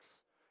works.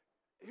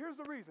 Here's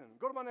the reason.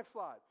 Go to my next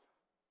slide.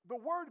 The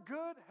word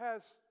good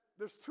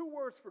there's 2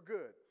 words for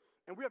good,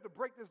 and we have to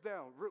break this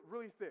down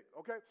really thick,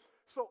 okay?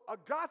 So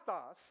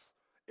agathos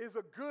is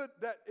a good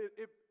that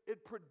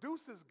it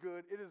produces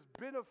good. It is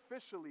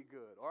beneficially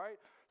good, all right?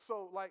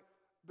 So like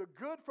the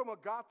good from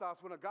agathos,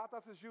 when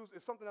agathos is used,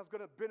 is something that's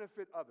going to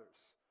benefit others,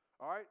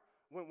 all right?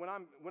 When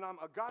I'm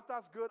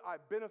agathos good, I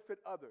benefit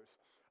others.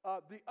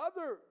 The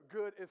other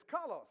good is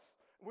kalos,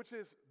 which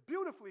is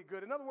beautifully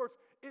good. In other words,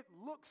 it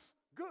looks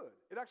good.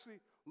 It actually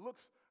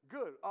looks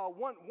good.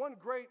 One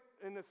great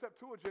in the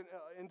Septuagint,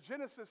 in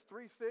Genesis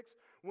 3:6,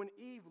 when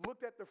Eve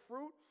looked at the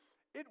fruit,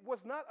 it was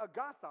not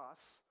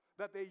agathos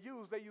that they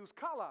used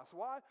kalos.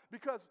 Why?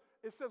 Because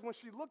it says when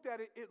she looked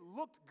at it, it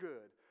looked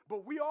good.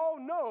 But we all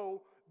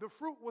know the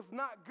fruit was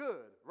not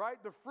good,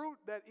 right? The fruit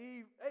that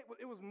Eve ate,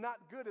 it was not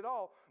good at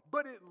all,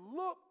 but it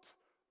looked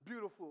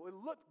beautiful. It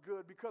looked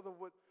good because of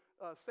what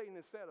Satan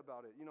has said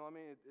about it. You know what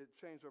I mean? It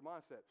changed her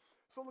mindset.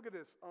 So look at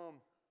this.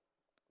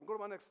 Go to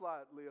my next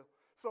slide, Leah.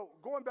 So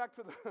going back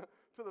to the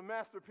to the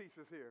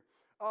masterpieces here.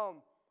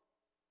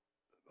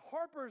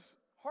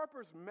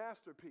 Harper's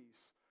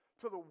masterpiece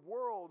to the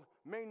world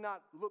may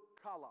not look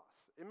kalos.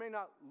 It may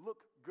not look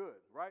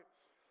good, right?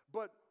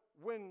 But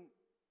when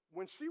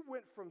she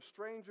went from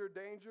stranger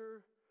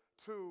danger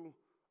to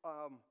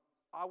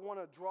I want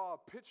to draw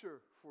a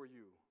picture for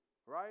you,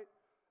 right?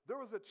 There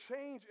was a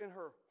change in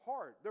her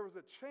heart. There was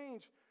a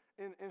change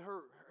in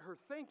her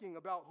thinking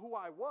about who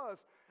I was.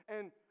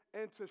 And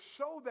to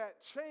show that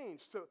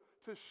change,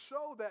 to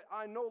show that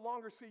I no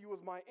longer see you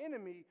as my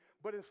enemy,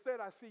 but instead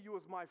I see you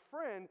as my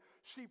friend,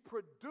 she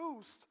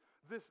produced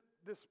this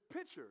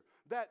picture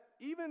that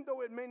even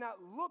though it may not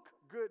look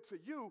good to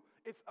you,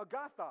 it's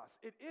agathos.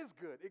 It is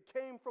good. It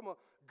came from a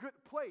good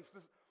place.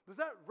 Does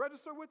that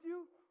register with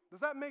you? Does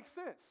that make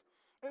sense?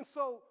 And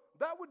so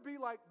that would be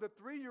like the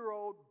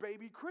 3-year-old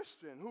baby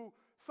Christian who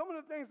some of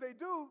the things they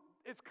do,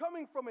 it's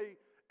coming from a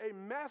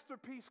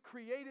masterpiece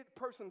created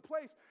person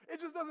place. It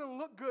just doesn't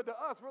look good to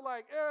us. We're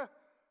like,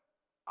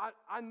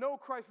 I know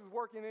Christ is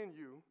working in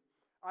you.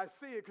 I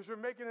see it because you're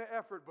making an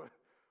effort,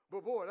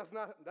 but boy, that's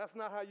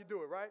not how you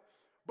do it, right?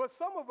 But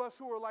some of us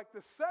who are like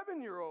the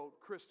 7-year-old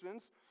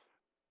Christians,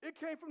 it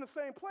came from the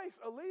same place.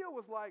 Aaliyah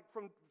was like,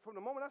 from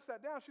the moment I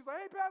sat down, she's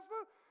like, hey,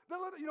 Pastor,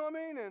 you know what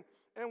I mean?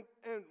 And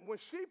when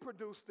she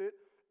produced it,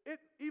 it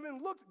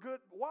even looked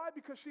good. Why?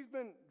 Because she's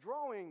been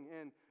drawing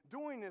and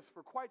doing this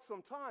for quite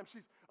some time.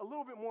 She's a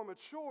little bit more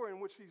mature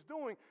in what she's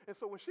doing. And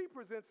so when she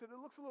presents it, it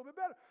looks a little bit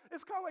better.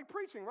 It's kind of like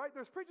preaching, right?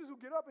 There's preachers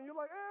who get up and you're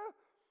like,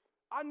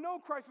 I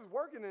know Christ is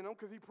working in them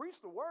because he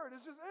preached the word.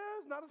 It's just,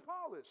 it's not as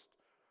polished.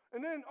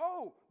 And then,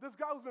 this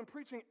guy who's been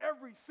preaching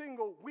every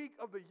single week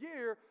of the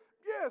year,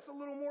 it's a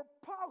little more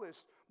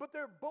polished. But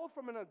they're both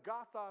from an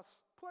agathos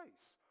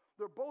place.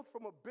 They're both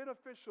from a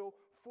beneficial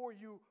for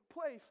you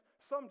place.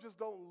 Some just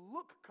don't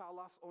look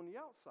kalos on the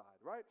outside,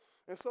 right?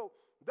 And so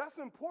that's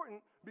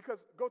important because,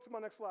 go to my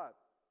next slide.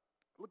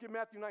 Look at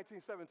Matthew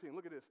 19:17.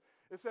 Look at this.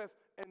 It says,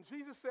 and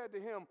Jesus said to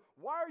him,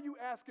 why are you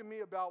asking me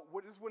about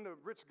what is when the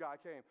rich guy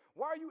came?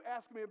 Why are you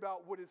asking me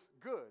about what is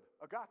good,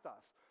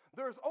 agathos?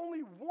 There's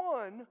only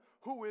one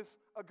who is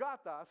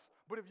agathos,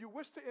 but if you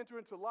wish to enter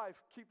into life,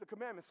 keep the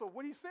commandments. So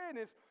what he's saying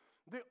is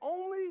the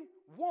only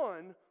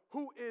one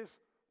who is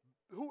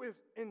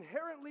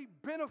inherently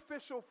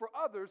beneficial for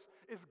others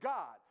is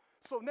God.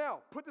 So now,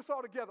 put this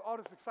all together. All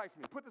this excites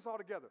me. Put this all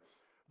together.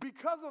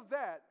 Because of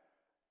that,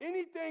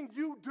 anything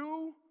you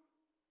do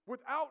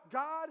without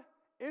God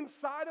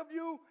inside of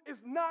you is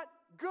not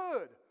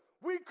good.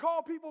 We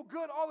call people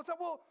good all the time.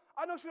 Well,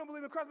 I know she don't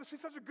believe in Christ, but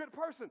she's such a good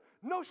person.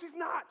 No, she's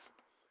not.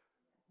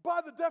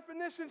 By the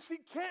definition, she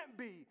can't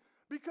be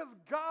because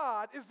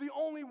God is the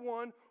only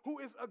one who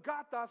is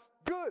agathos,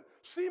 good.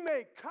 She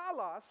made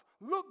kalos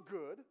look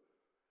good.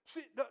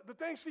 The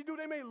things she do,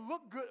 they may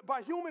look good.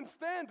 By human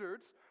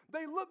standards,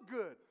 they look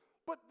good.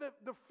 But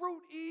the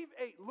fruit Eve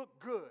ate looked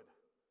good,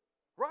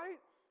 right?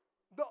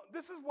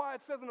 This is why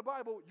it says in the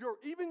Bible,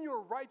 even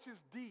your righteous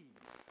deeds,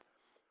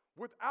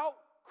 without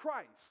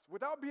Christ,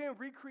 without being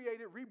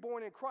recreated,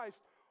 reborn in Christ,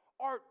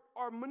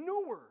 are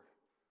manure.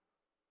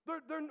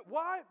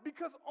 Why?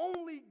 Because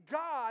only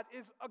God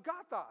is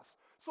agathos.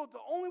 So the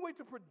only way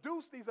to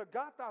produce these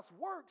agathos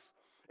works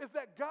is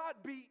that God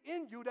be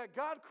in you, that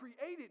God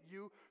created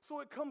you, so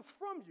it comes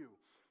from you.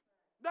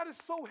 That is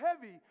so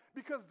heavy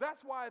because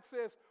that's why it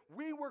says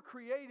we were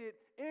created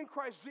in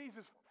Christ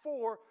Jesus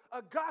for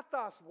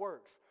agathos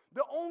works.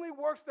 The only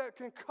works that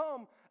can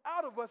come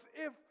out of us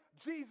if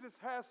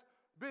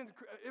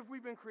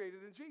we've been created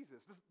in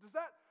Jesus.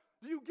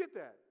 Do you get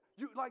that?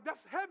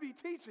 That's heavy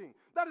teaching.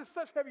 That is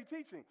such heavy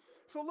teaching.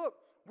 So look,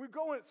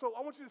 so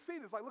I want you to see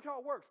this. Look how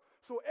it works.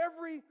 So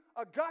every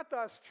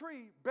agathos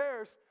tree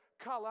bears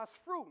kalos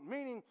fruit,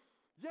 meaning,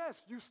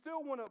 yes, you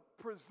still want to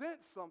present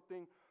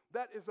something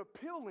that is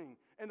appealing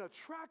and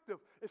attractive.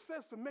 It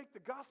says to make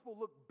the gospel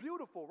look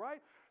beautiful, right?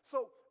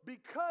 So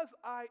because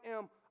I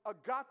am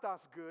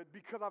agathos good,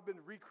 because I've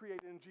been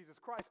recreated in Jesus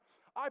Christ,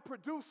 I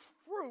produce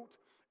fruit,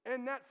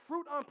 and that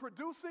fruit I'm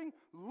producing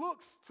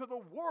looks to the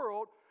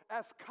world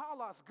as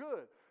kalos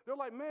good. They're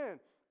like, man,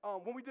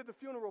 when we did the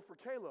funeral for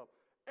Caleb,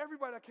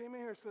 everybody that came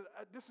in here said,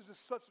 this is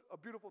just such a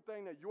beautiful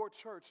thing that your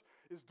church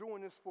is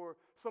doing this for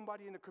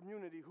somebody in the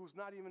community who's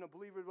not even a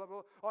believer, blah,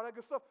 blah, blah, all that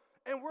good stuff.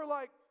 And we're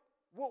like,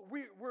 well,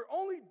 we're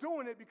only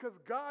doing it because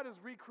God has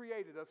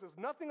recreated us. There's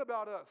nothing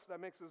about us that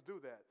makes us do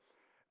that.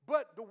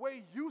 But the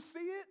way you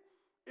see it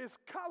is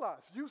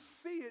kalos. You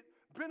see it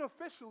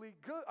beneficially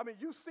good. I mean,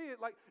 you see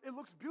it like it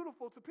looks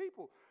beautiful to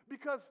people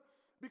because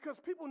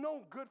people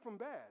know good from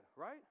bad,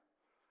 right?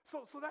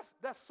 So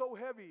that's so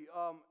heavy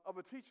of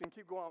a teaching.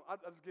 Keep going. I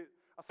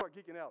start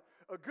geeking out.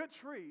 A good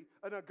tree,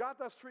 an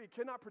agathos tree,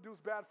 cannot produce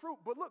bad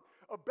fruit. But look,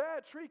 a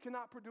bad tree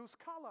cannot produce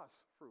kalos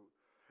fruit.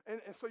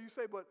 And so you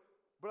say, but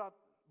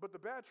the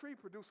bad tree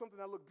produced something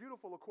that looked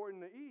beautiful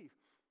according to Eve.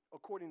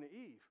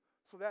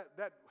 So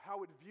that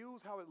how it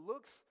views, how it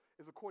looks,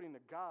 is according to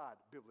God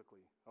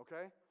biblically.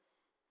 Okay,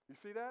 you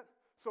see that?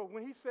 So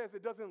when he says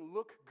it doesn't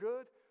look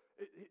good,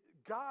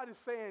 God is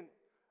saying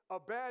A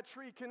bad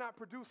tree cannot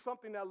produce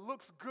something that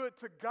looks good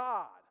to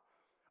God.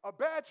 A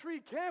bad tree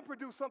can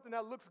produce something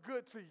that looks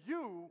good to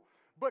you,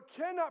 but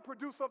cannot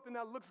produce something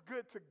that looks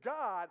good to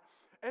God,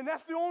 and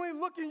that's the only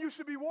looking you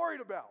should be worried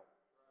about.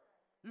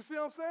 You see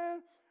what I'm saying?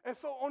 And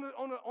so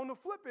on the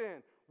flip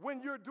end,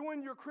 when you're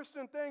doing your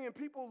Christian thing and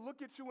people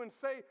look at you and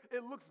say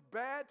it looks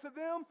bad to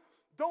them,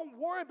 don't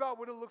worry about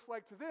what it looks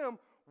like to them.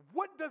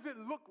 What does it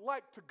look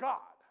like to God?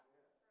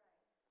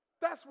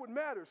 That's what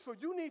matters. So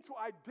you need to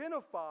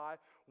identify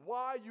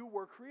why you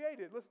were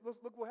created. Let's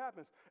look what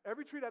happens.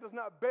 Every tree that does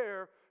not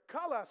bear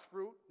kalas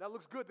fruit, that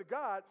looks good to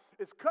God,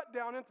 is cut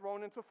down and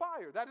thrown into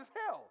fire. That is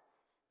hell.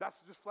 That's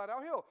just flat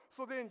out hell.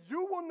 So then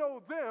you will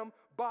know them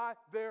by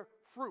their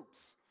fruits.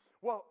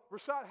 Well,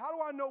 Rashad, how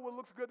do I know what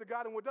looks good to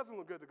God and what doesn't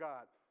look good to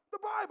God? The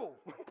Bible.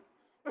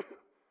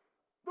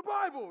 The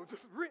Bible.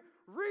 Just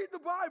read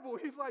the Bible.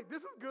 He's like, this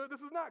is good,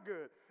 this is not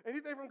good.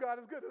 Anything from God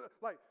is good.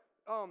 Like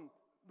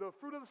the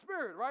fruit of the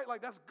Spirit, right?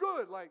 Like that's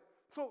good. Like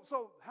so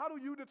how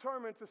do you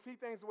determine to see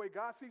things the way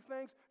God sees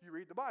things? You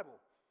read the Bible.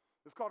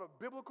 It's called a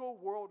biblical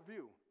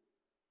worldview.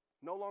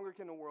 No longer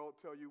can the world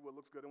tell you what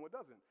looks good and what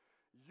doesn't.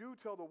 You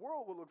tell the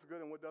world what looks good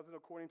and what doesn't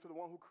according to the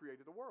one who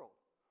created the world.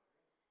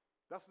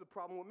 That's the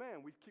problem with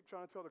man. We keep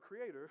trying to tell the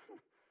Creator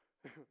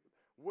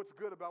what's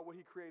good about what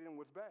he created and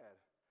what's bad.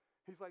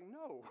 He's like,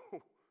 no,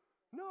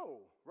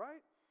 no,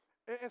 right?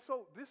 And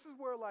so this is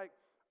where like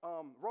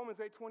Romans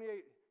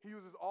 8:28, he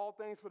uses all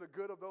things for the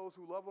good of those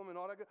who love him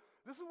and all that good.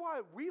 This is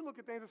why we look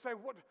at things and say,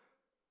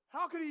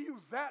 how could he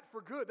use that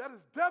for good? That is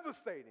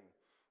devastating.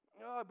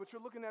 But you're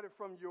looking at it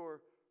from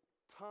your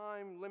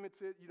time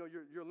limited,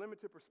 your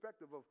limited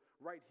perspective of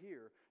right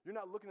here. You're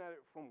not looking at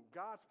it from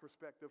God's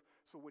perspective,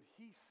 so what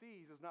he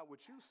sees is not what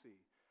you see.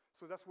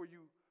 So that's where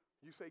you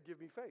say, give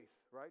me faith,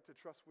 right? To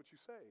trust what you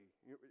say.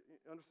 You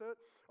understood?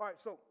 All right,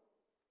 so,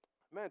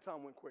 man,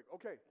 time went quick.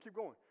 Okay, keep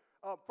going.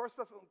 1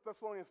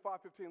 Thessalonians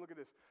 5:15, look at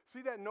this.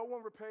 See that no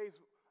one repays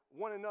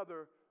one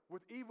another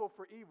with evil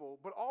for evil,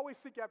 but always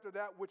seek after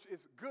that which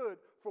is good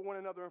for one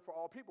another and for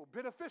all people.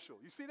 Beneficial.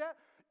 You see that?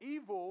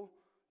 Evil.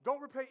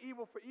 Don't repay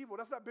evil for evil.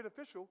 That's not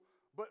beneficial,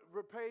 but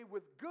repay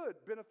with good,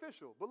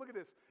 beneficial. But look at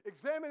this.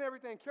 Examine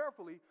everything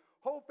carefully.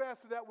 Hold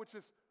fast to that which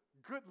is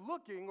good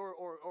looking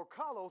or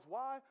kalos.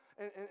 Why?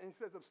 And he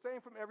says, abstain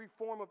from every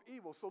form of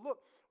evil. So look,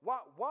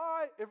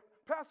 why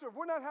Pastor, if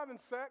we're not having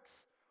sex,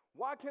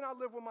 why can't I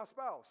live with my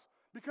spouse?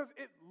 Because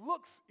it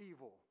looks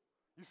evil.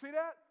 You see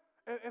that?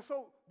 And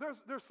so there's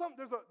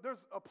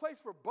a place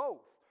for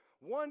both.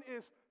 One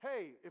is,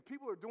 hey, if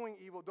people are doing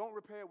evil, don't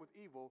repay it with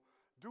evil.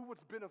 Do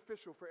what's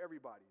beneficial for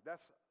everybody.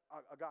 That's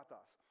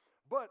agathos.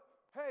 But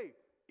hey,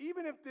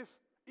 even if this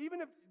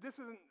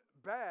isn't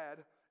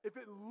bad, if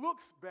it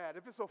looks bad,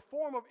 if it's a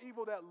form of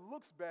evil that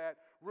looks bad,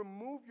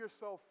 remove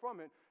yourself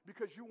from it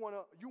because you want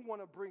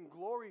to bring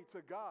glory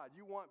to God.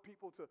 You want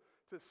people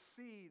to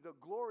see the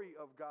glory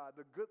of God,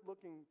 the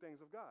good-looking things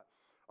of God.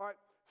 All right.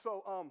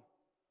 So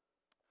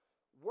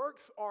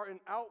works are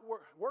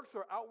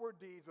outward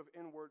deeds of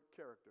inward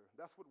character.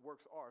 That's what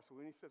works are. So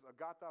when he says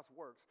agathos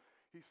works,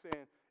 he's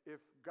saying if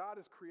God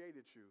has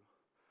created you,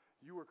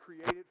 you were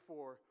created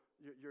for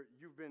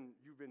you've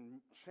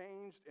been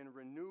changed and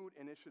renewed,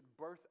 and it should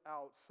birth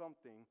out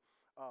something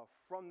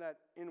from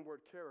that inward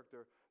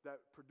character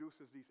that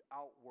produces these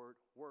outward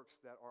works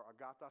that are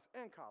agathos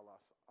and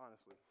kalos,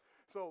 honestly.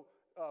 So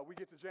we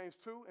get to James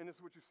 2, and this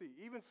is what you see.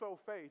 Even so,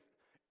 faith,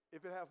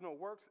 if it has no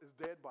works, is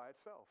dead by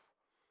itself.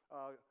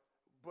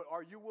 But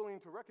are you willing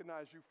to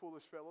recognize, you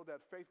foolish fellow,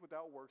 that faith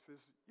without works is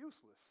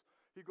useless?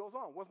 He goes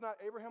on. Was not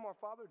Abraham our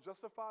father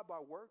justified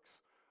by works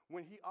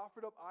when he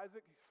offered up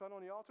Isaac, his son, on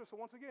the altar? So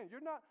once again,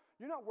 you're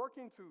not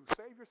working to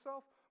save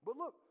yourself.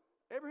 But look,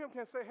 Abraham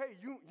can say, hey,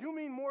 you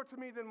mean more to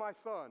me than my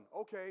son.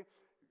 Okay,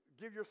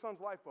 give your son's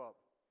life up.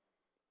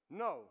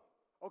 No.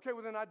 Okay,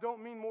 well then I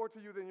don't mean more to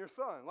you than your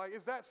son. Like,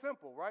 it's that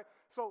simple, right?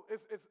 So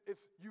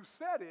it's you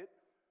said it,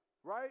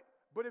 right?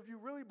 But if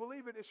you really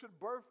believe it, it should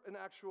birth an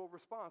actual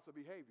response, a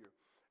behavior.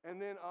 And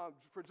then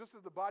for just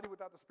as the body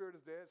without the spirit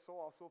is dead, so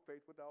also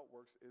faith without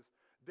works is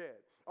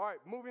dead. All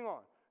right, moving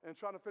on and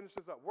trying to finish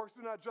this up. Works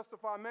do not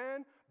justify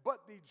man,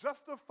 but the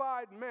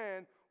justified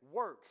man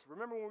works.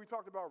 Remember when we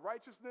talked about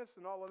righteousness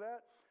and all of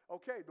that?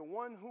 Okay, the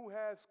one who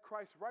has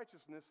Christ's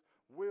righteousness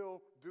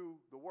will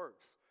do the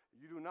works.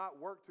 You do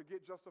not work to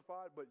get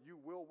justified, but you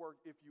will work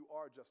if you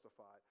are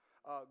justified.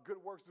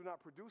 Good works do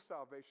not produce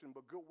salvation,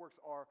 but good works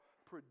are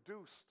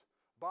produced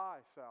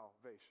by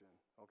salvation,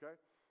 okay?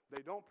 They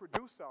don't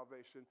produce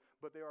salvation,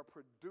 but they are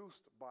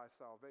produced by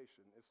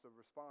salvation. It's the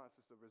response,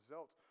 it's the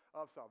result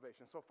of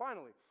salvation. So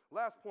finally,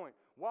 last point,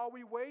 while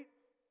we wait,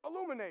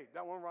 illuminate.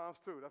 That one rhymes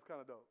too. That's kind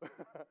of dope.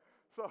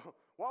 So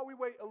while we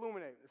wait,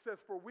 illuminate. It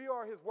says, for we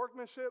are his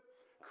workmanship,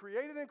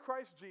 created in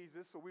Christ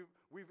Jesus. So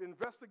we've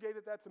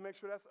investigated that to make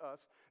sure that's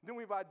us. Then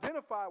we've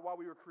identified why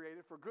we were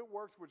created for good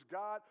works, which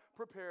God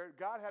prepared.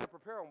 God had to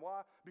prepare them.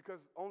 Why? Because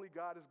only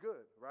God is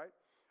good, right?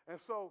 And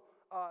so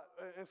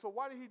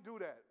why did he do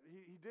that?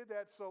 He did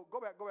that so, go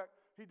back.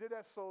 He did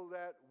that so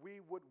that we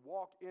would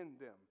walk in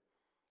them.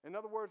 In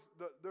other words,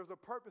 there's a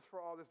purpose for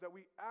all this, that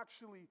we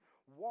actually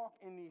walk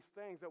in these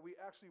things, that we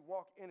actually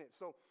walk in it.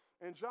 So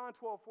in John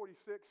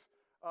 12:46,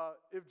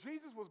 if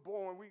Jesus was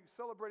born, we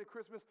celebrated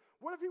Christmas.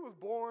 What if he was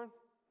born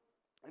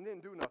and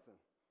didn't do nothing?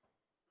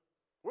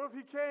 What if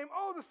he came,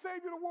 oh, the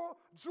Savior of the world,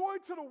 joy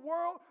to the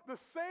world, the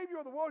Savior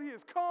of the world, he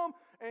has come,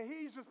 and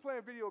he's just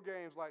playing video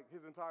games like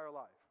his entire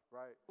life,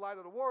 right? Light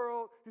of the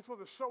world, he's supposed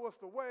to show us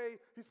the way,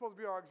 he's supposed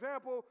to be our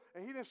example,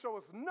 and he didn't show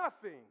us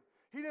nothing.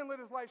 He didn't let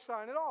his light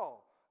shine at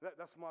all.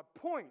 That's my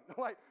point.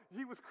 Like,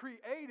 he was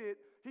created,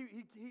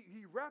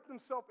 he wrapped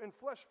himself in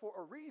flesh for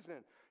a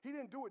reason. He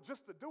didn't do it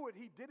just to do it,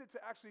 he did it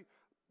to actually,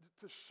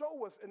 to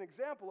show us an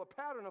example, a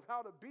pattern of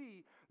how to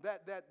be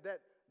that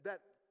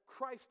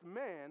Christ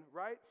man,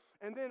 right?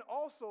 And then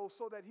also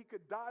so that he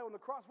could die on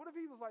the cross. What if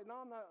he was like,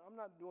 no, I'm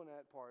not doing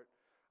that part.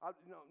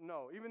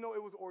 No, even though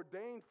it was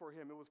ordained for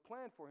him, it was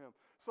planned for him.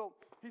 So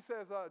he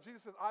says,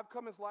 Jesus says, I've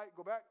come as light.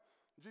 Go back.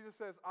 Jesus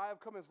says, I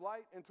have come as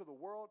light into the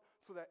world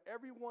so that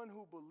everyone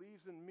who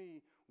believes in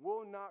me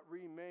will not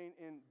remain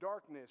in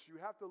darkness.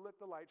 You have to let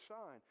the light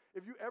shine.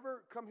 If you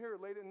ever come here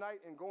late at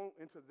night and go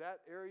into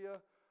that area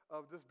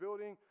of this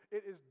building,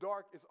 it is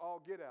dark, it's all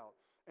get out.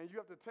 And you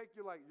have to take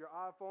your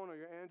iPhone or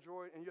your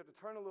Android, and you have to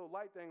turn a little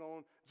light thing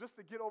on just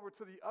to get over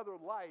to the other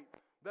light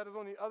that is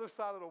on the other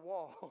side of the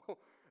wall.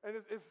 And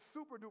it's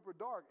super duper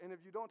dark. And if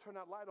you don't turn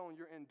that light on,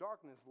 you're in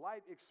darkness.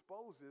 Light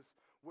exposes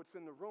what's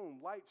in the room.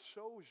 Light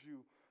shows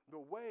you the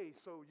way,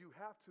 so you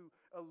have to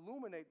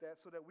illuminate that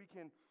so that we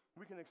can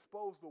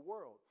expose the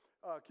world.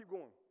 Keep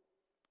going.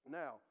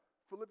 Now,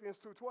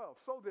 Philippians 2:12.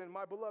 So then,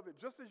 my beloved,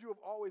 just as you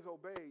have always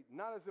obeyed,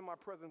 not as in my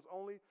presence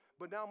only,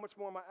 but now much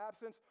more in my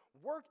absence,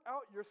 work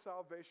out your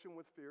salvation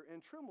with fear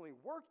and trembling.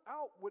 Work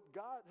out what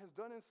God has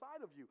done inside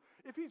of you.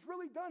 If he's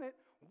really done it,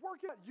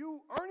 work out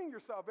you earning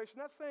your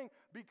salvation. That's saying,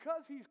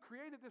 because he's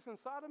created this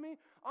inside of me,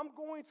 I'm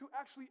going to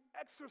actually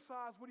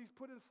exercise what he's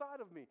put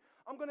inside of me.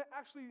 I'm going to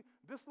actually,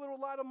 this little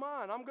light of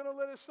mine, I'm going to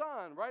let it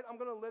shine, right? I'm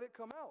going to let it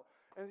come out.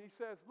 And he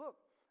says, look,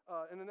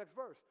 in the next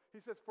verse, he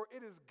says, for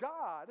it is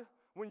God,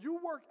 when you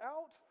work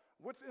out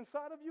what's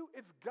inside of you,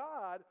 it's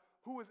God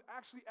who is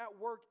actually at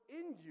work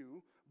in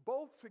you,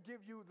 both to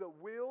give you the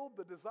will,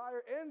 the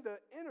desire, and the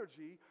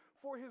energy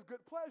for his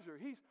good pleasure.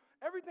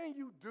 Everything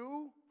you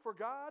do for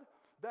God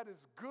that is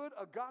good,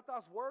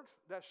 agathos works,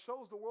 that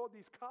shows the world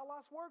these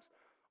kalos works,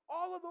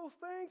 all of those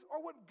things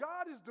are what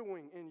God is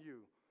doing in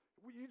you.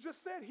 You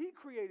just said he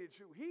created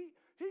you. He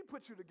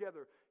put you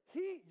together.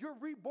 You're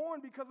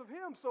reborn because of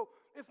him. So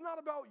it's not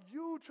about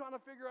you trying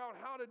to figure out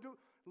how to do.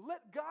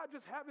 Let God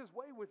just have his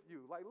way with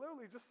you. Like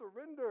literally just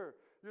surrender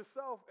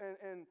yourself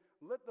and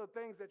let the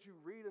things that you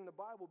read in the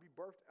Bible be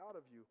birthed out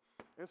of you.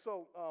 And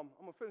so I'm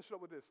going to finish up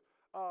with this.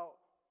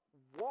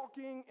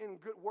 Walking in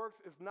good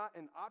works is not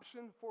an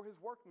option for his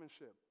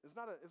workmanship. It's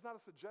not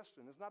a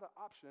suggestion. It's not an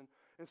option.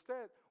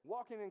 Instead,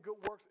 walking in good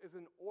works is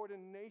an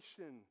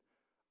ordination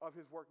of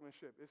his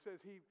workmanship. It says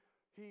he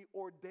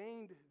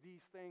ordained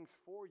these things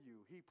for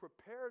you. He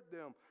prepared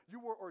them.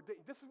 You were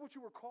ordained. This is what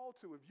you were called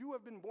to. If you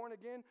have been born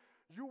again,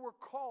 you were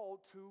called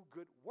to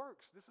good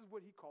works. This is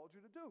what he called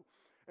you to do.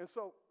 And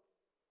so,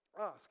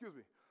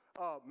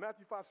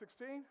 Matthew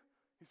 5:16,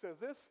 he says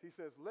this. He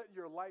says, let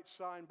your light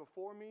shine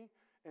before me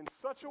in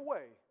such a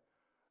way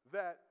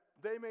that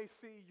they may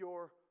see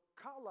your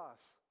kalos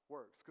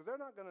works. Because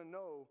they're not going to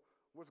know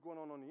what's going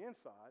on the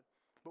inside.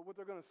 But what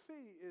they're going to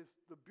see is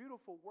the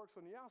beautiful works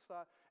on the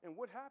outside. And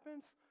what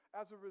happens?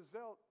 As a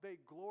result, they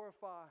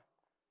glorify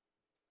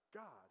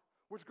God.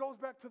 Which goes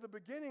back to the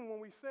beginning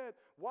when we said,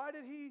 why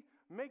did he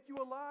make you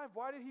alive?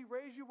 Why did he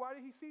raise you? Why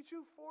did he seat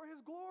you? For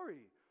his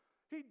glory.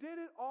 He did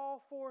it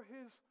all for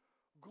his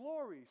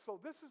glory.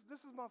 So this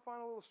is my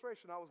final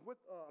illustration. I was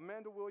with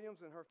Amanda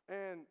Williams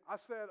and I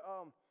said,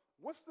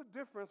 what's the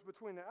difference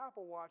between the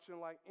Apple Watch and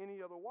like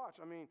any other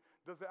watch? I mean,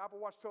 does the Apple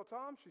Watch tell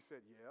time? She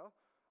said, yeah.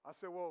 I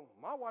said, well,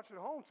 my watch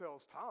at home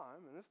tells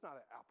time, and it's not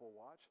an Apple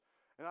Watch.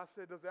 And I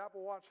said, does the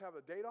Apple Watch have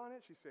a date on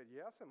it? She said,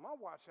 yeah. I said, my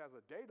watch has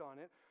a date on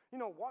it. You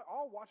know,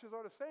 all watches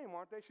are the same,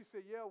 aren't they? She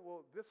said, yeah,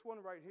 well, this one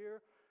right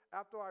here,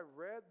 after I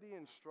read the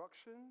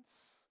instructions,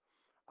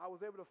 I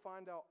was able to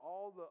find out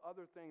all the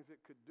other things it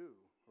could do,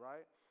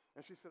 right?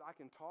 And she said, I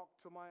can talk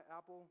to my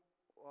Apple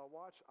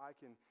Watch, I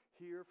can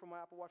hear from my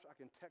Apple Watch, I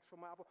can text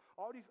from my Apple,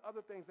 all these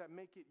other things that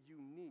make it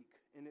unique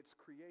in its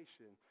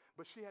creation.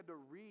 But she had to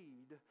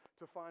read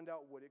to find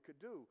out what it could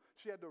do.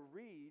 She had to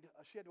read,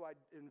 she had to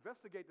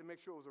investigate to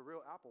make sure it was a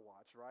real Apple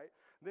Watch, right?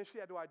 Then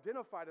she had to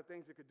identify the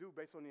things it could do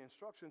based on the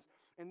instructions,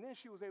 and then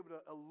she was able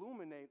to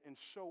illuminate and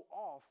show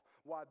off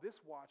why this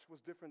watch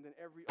was different than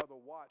every other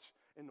watch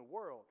in the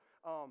world.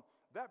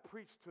 That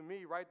preached to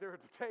me right there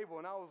at the table,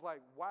 and I was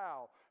like,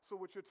 wow. So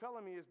what you're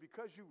telling me is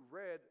because you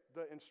read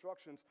the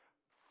instructions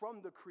from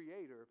the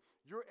Creator,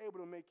 you're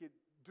able to make it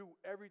do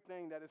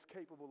everything that it's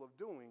capable of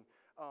doing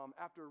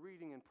after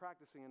reading and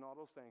practicing and all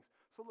those things.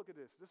 So look at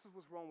this. This is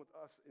what's wrong with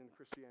us in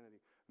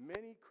Christianity.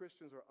 Many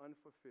Christians are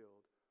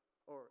unfulfilled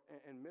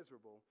and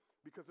miserable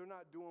because they're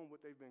not doing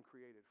what they've been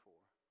created for.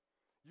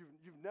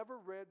 You've never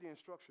read the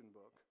instruction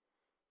book.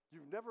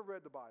 You've never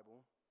read the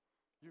Bible.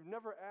 You've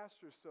never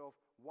asked yourself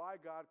why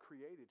God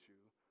created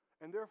you.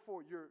 And therefore,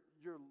 you're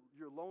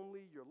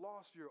lonely, you're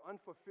lost, you're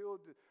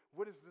unfulfilled.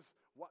 What is this?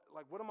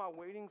 What am I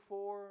waiting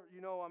for?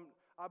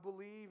 I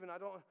believe and I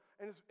don't.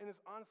 And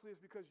it's honestly,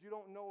 it's because you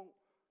don't know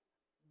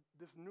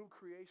this new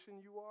creation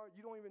you are.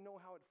 You don't even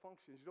know how it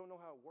functions. You don't know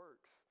how it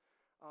works.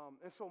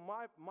 And so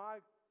my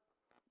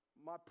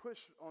push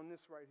on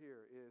this right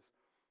here is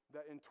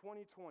that in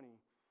 2020,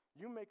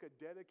 you make a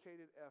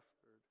dedicated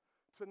effort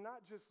to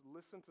not just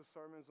listen to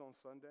sermons on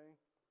Sunday,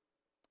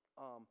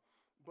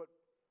 but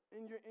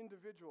in your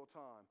individual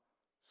time,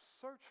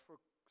 search for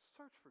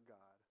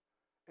God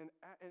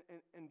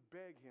and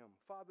beg Him,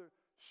 Father,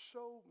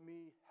 show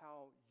me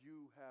how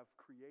you have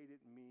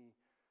created me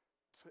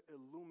to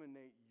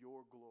illuminate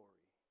your glory.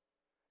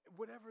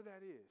 Whatever that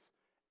is.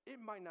 It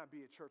might not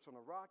be a church on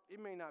a rock. It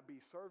may not be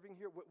serving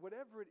here.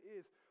 Whatever it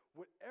is,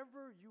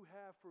 whatever you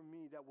have for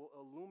me that will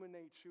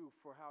illuminate you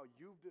for how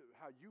you've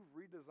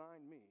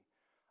redesigned me,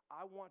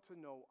 I want to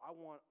know, I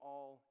want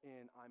all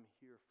in, I'm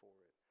here for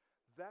it.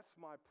 That's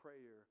my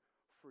prayer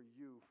for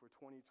you for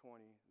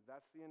 2020.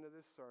 That's the end of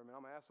this sermon.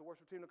 I'm going to ask the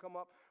worship team to come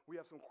up. We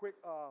have some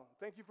quick,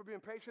 thank you for being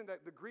patient.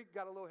 That the Greek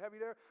got a little heavy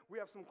there. We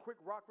have some quick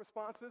rock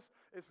responses.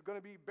 It's going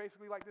to be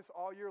basically like this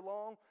all year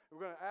long.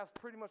 We're going to ask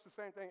pretty much the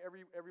same thing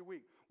every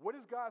week. What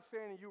is God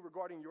saying to you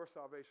regarding your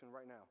salvation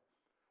right now?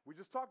 We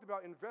just talked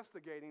about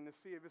investigating to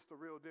see if it's the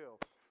real deal.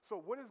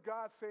 So what is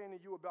God saying to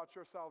you about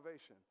your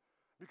salvation?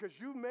 Because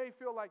you may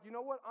feel like, you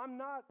know what,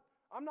 I'm not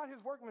His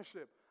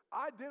workmanship.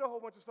 I did a whole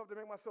bunch of stuff to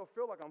make myself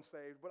feel like I'm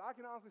saved, but I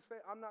can honestly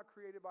say I'm not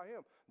created by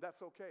Him. That's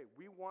okay.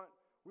 We want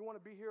to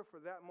be here for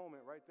that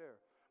moment right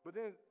there. But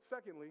then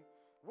secondly,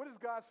 what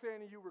is God saying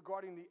to you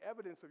regarding the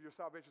evidence of your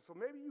salvation? So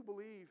maybe you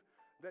believe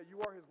that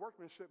you are His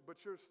workmanship, but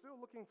you're still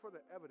looking for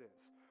the evidence.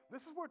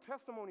 This is where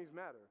testimonies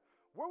matter.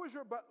 Where was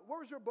your but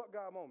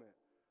God moment?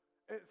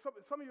 And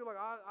some of you are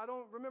like, I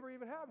don't remember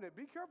even having it.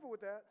 Be careful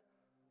with that.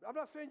 I'm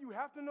not saying you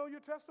have to know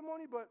your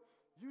testimony, but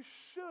you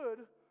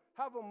should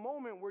have a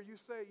moment where you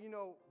say,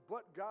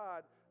 but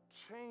God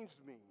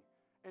changed me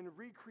and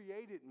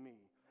recreated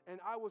me, and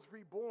I was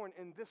reborn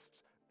in this,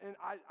 and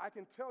I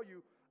can tell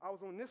you, I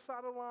was on this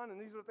side of the line, and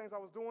these are the things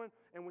I was doing,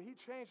 and when He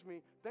changed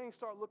me, things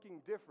start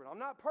looking different. I'm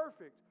not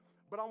perfect,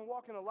 but I'm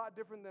walking a lot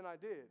different than I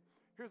did.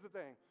 Here's the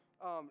thing.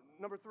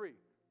 Number 3,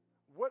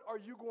 what are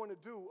you going to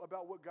do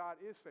about what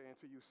God is saying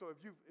to you? So if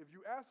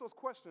you ask those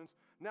questions,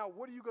 now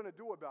what are you going to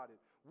do about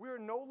it? We're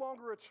no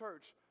longer a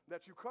church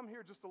that you come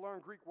here just to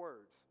learn Greek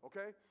words,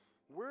 okay?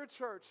 We're a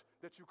church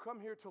that you come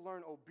here to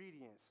learn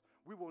obedience.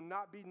 We will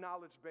not be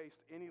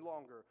knowledge-based any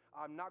longer.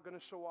 I'm not going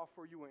to show off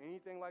for you or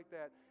anything like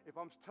that. If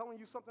I'm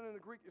telling you something in the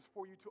Greek, it's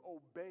for you to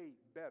obey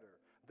better.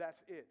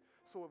 That's it.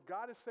 So if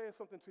God is saying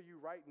something to you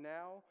right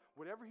now,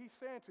 whatever He's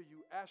saying to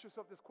you, ask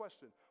yourself this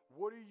question.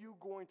 What are you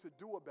going to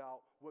do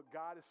about what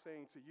God is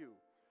saying to you?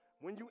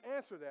 When you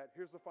answer that,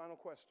 here's the final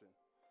question.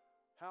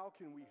 How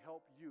can we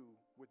help you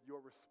with your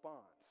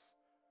response,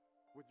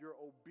 with your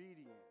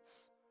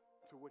obedience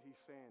to what He's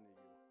saying to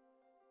you?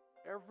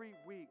 Every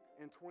week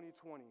in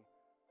 2020,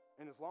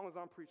 and as long as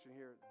I'm preaching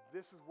here,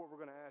 this is what we're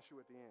going to ask you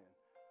at the end.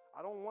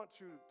 I don't want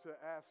you to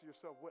ask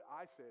yourself what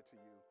I said to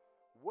you.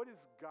 What is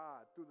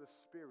God, through the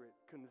Spirit,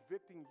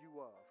 convicting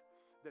you of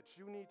that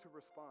you need to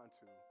respond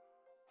to?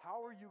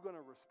 How are you going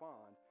to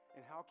respond,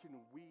 and how can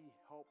we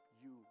help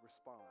you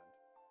respond?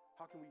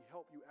 How can we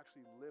help you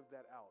actually live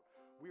that out?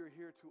 We are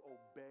here to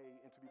obey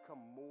and to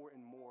become more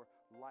and more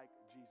like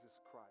Jesus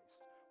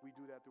Christ. We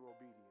do that through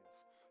obedience.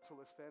 So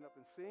let's stand up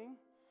and sing.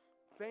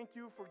 Thank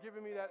you for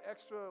giving me that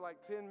extra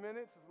 10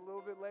 minutes. It's a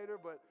little bit later,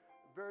 but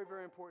very,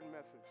 very important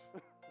message.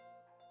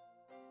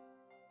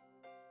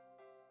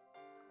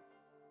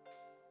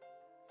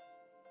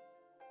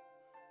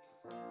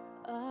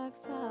 Our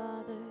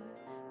Father,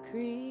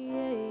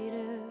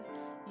 Creator,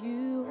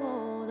 you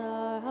hold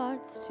our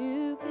hearts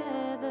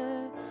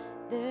together.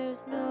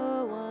 There's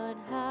no one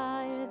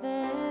higher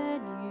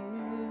than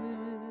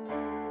you.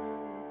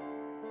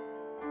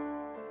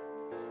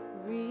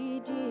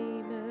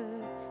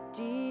 Redeemer,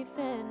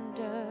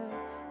 Defender,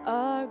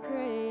 our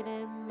great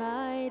and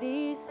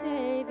mighty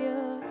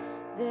Savior.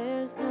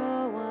 There's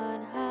no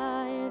one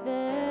higher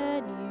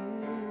than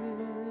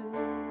you.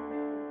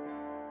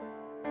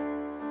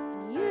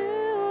 And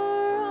you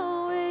are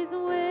always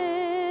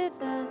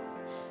with us.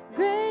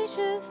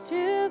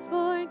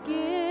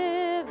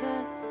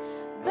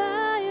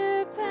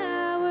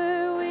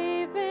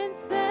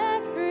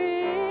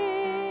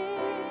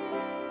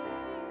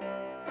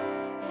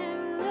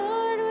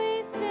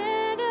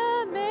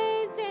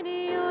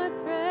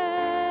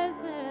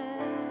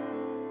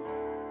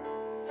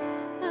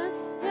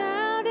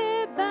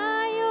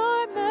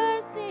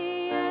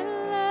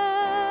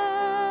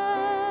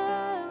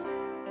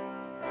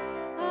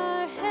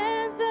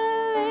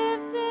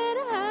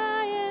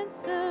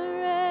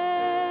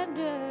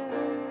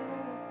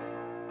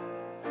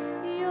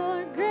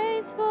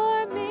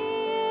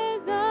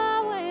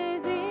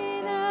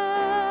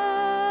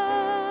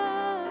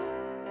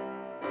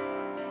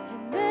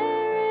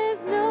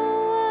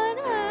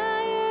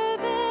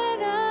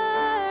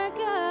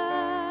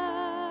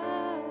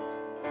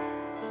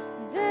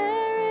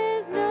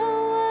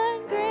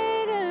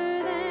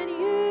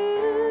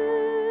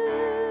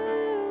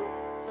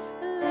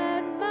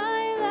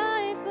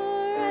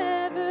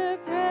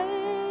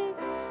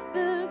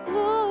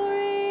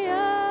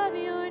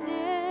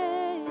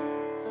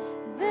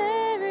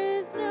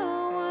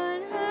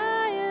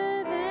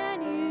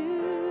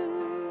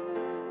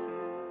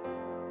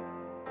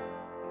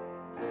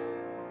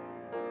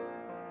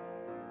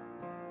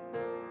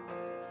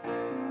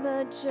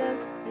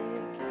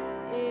 majestic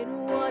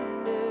in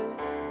wonder.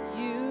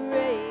 You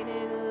reign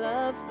in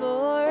love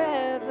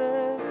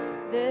forever.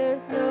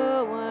 There's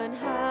no one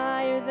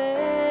higher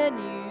than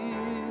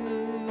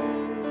you.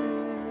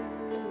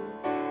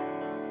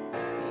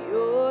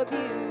 Your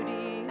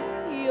beauty,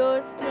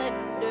 your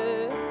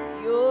splendor,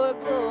 your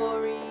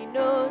glory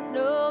knows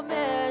no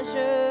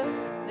measure.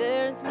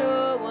 There's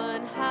no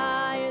one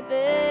higher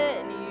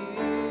than you.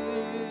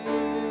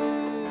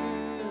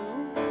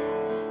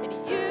 And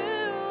you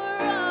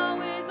are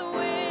always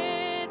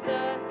with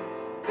us,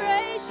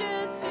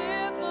 gracious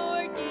to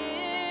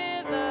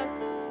forgive us.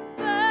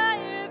 By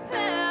your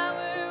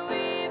power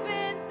we've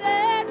been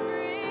set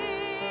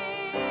free.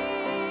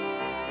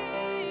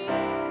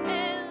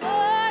 And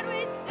Lord,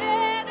 we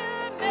stand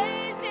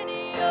amazed in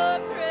your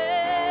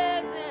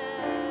presence,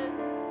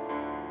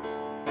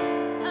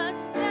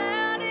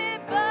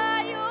 astounded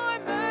by your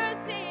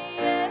mercy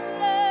and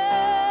love.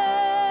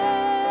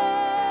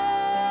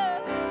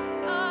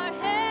 Our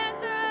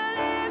hands are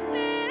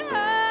lifted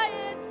high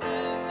in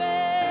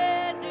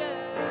surrender.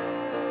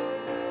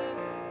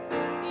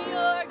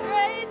 Your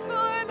grace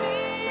for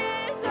me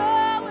is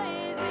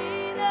always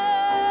enough.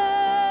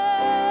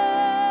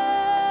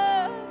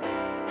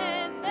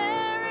 And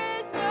there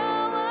is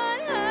no one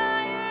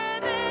higher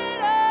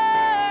than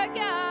our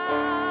God.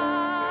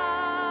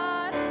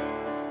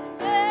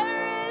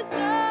 There is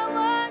no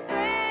one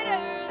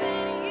greater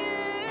than you.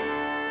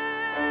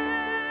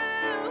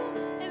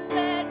 And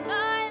let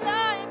my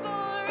life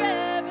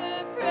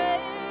forever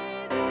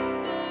praise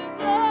the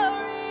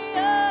glory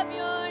of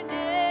your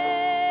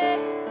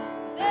name.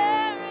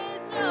 There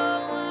is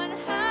no one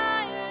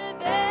higher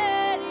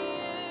than you.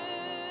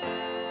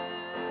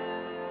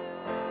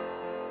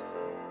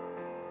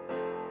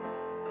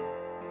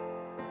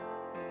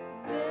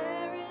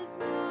 There is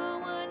no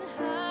one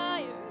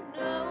higher,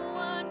 no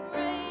one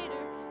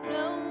greater,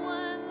 no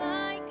one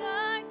like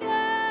our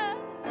God.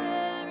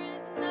 There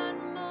is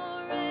none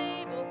more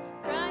able,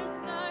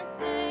 Christ our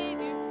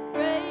Savior,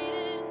 great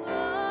and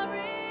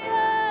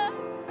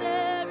glorious.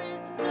 There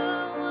is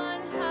no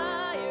one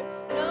higher,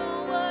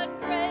 no one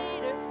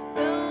greater,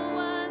 no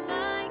one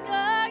like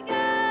our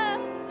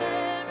God.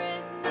 There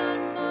is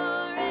none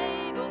more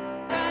able,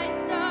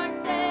 Christ our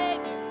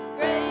Savior,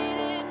 great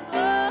and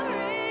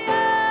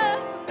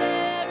glorious.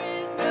 There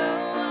is no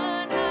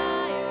one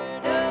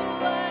higher, no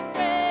one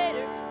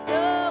greater,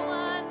 no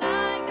one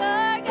like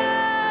our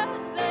God.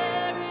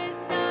 There is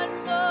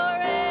none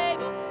more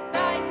able,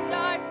 Christ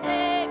our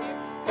Savior,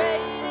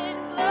 great and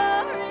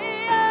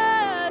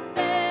glorious.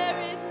 There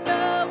is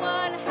no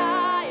one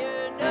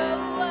higher, no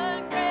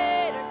one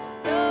greater,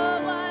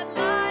 no one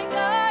like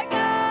our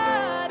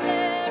God.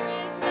 There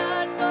is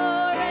none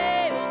more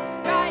able,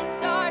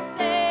 Christ our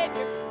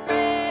Savior,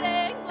 great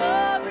and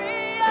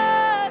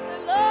glorious.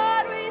 And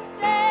Lord, we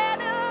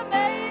stand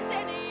amazed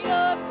in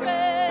your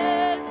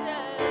presence,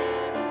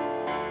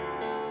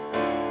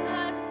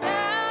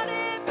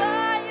 astounded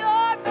by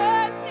your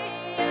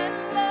mercy and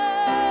love.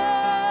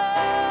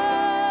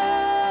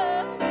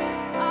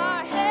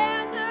 Our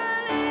hands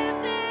are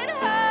lifted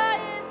high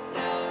in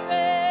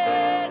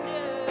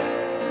surrender.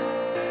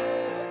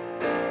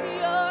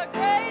 Your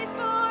grace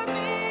for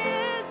me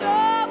is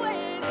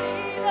always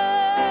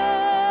enough.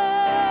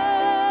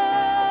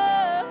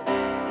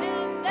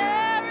 And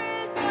there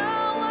is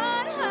no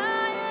one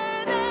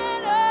higher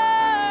than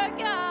our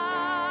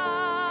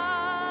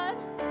God.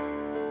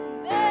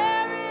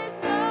 There is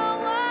no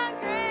one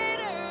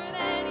greater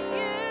than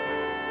you.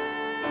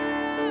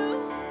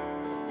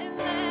 And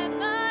let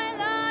my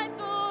life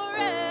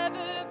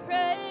forever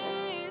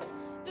praise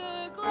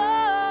the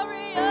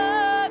glory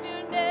of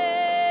your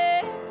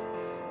name.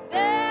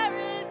 There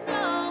is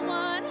no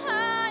one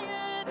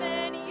higher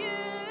than you.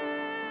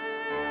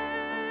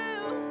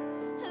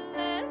 And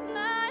let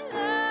my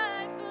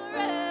life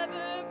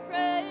forever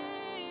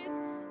praise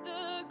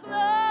the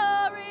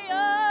glory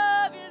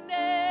of your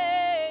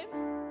name.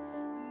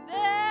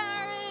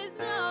 There is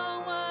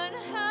no one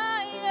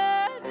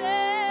higher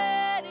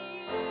than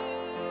you.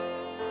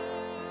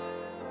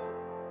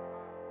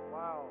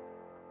 Wow.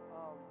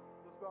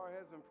 Let's bow our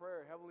heads in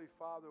prayer. Heavenly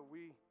Father,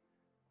 we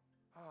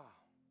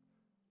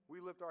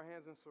lift our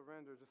hands in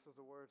surrender, just as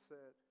the word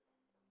said.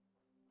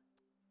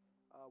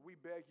 We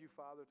beg you,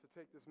 Father, to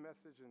take this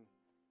message and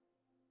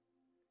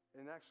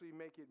actually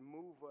make it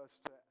move us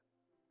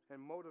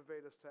and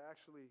motivate us to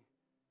actually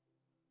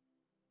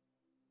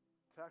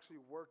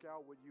work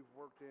out what you've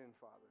worked in,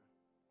 Father.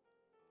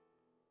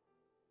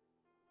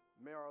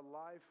 May our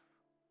life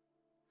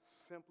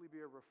simply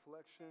be a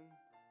reflection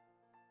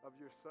of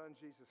your Son,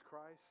 Jesus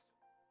Christ.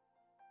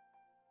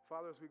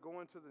 Father, as we go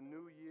into the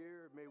new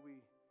year, may we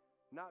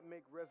not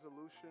make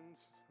resolutions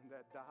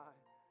that die.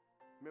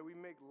 May we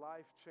make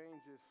life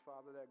changes,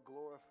 Father, that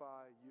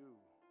glorify you.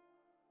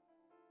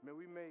 May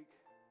we make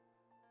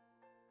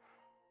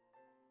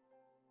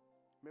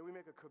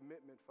a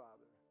commitment,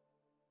 Father,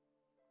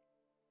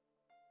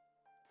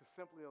 to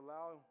simply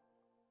allow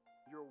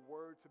your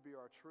word to be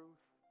our truth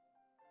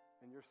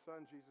and your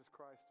Son, Jesus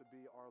Christ, to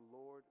be our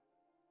Lord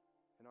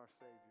and our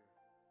Savior.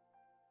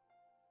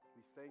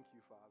 We thank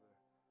you, Father,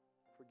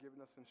 for giving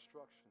us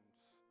instructions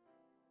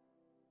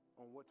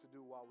on what to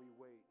do while we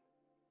wait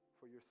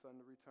for your Son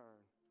to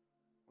return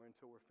or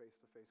until we're face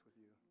to face with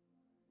you.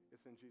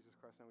 It's in Jesus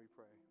Christ's name we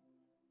pray.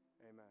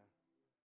 Amen.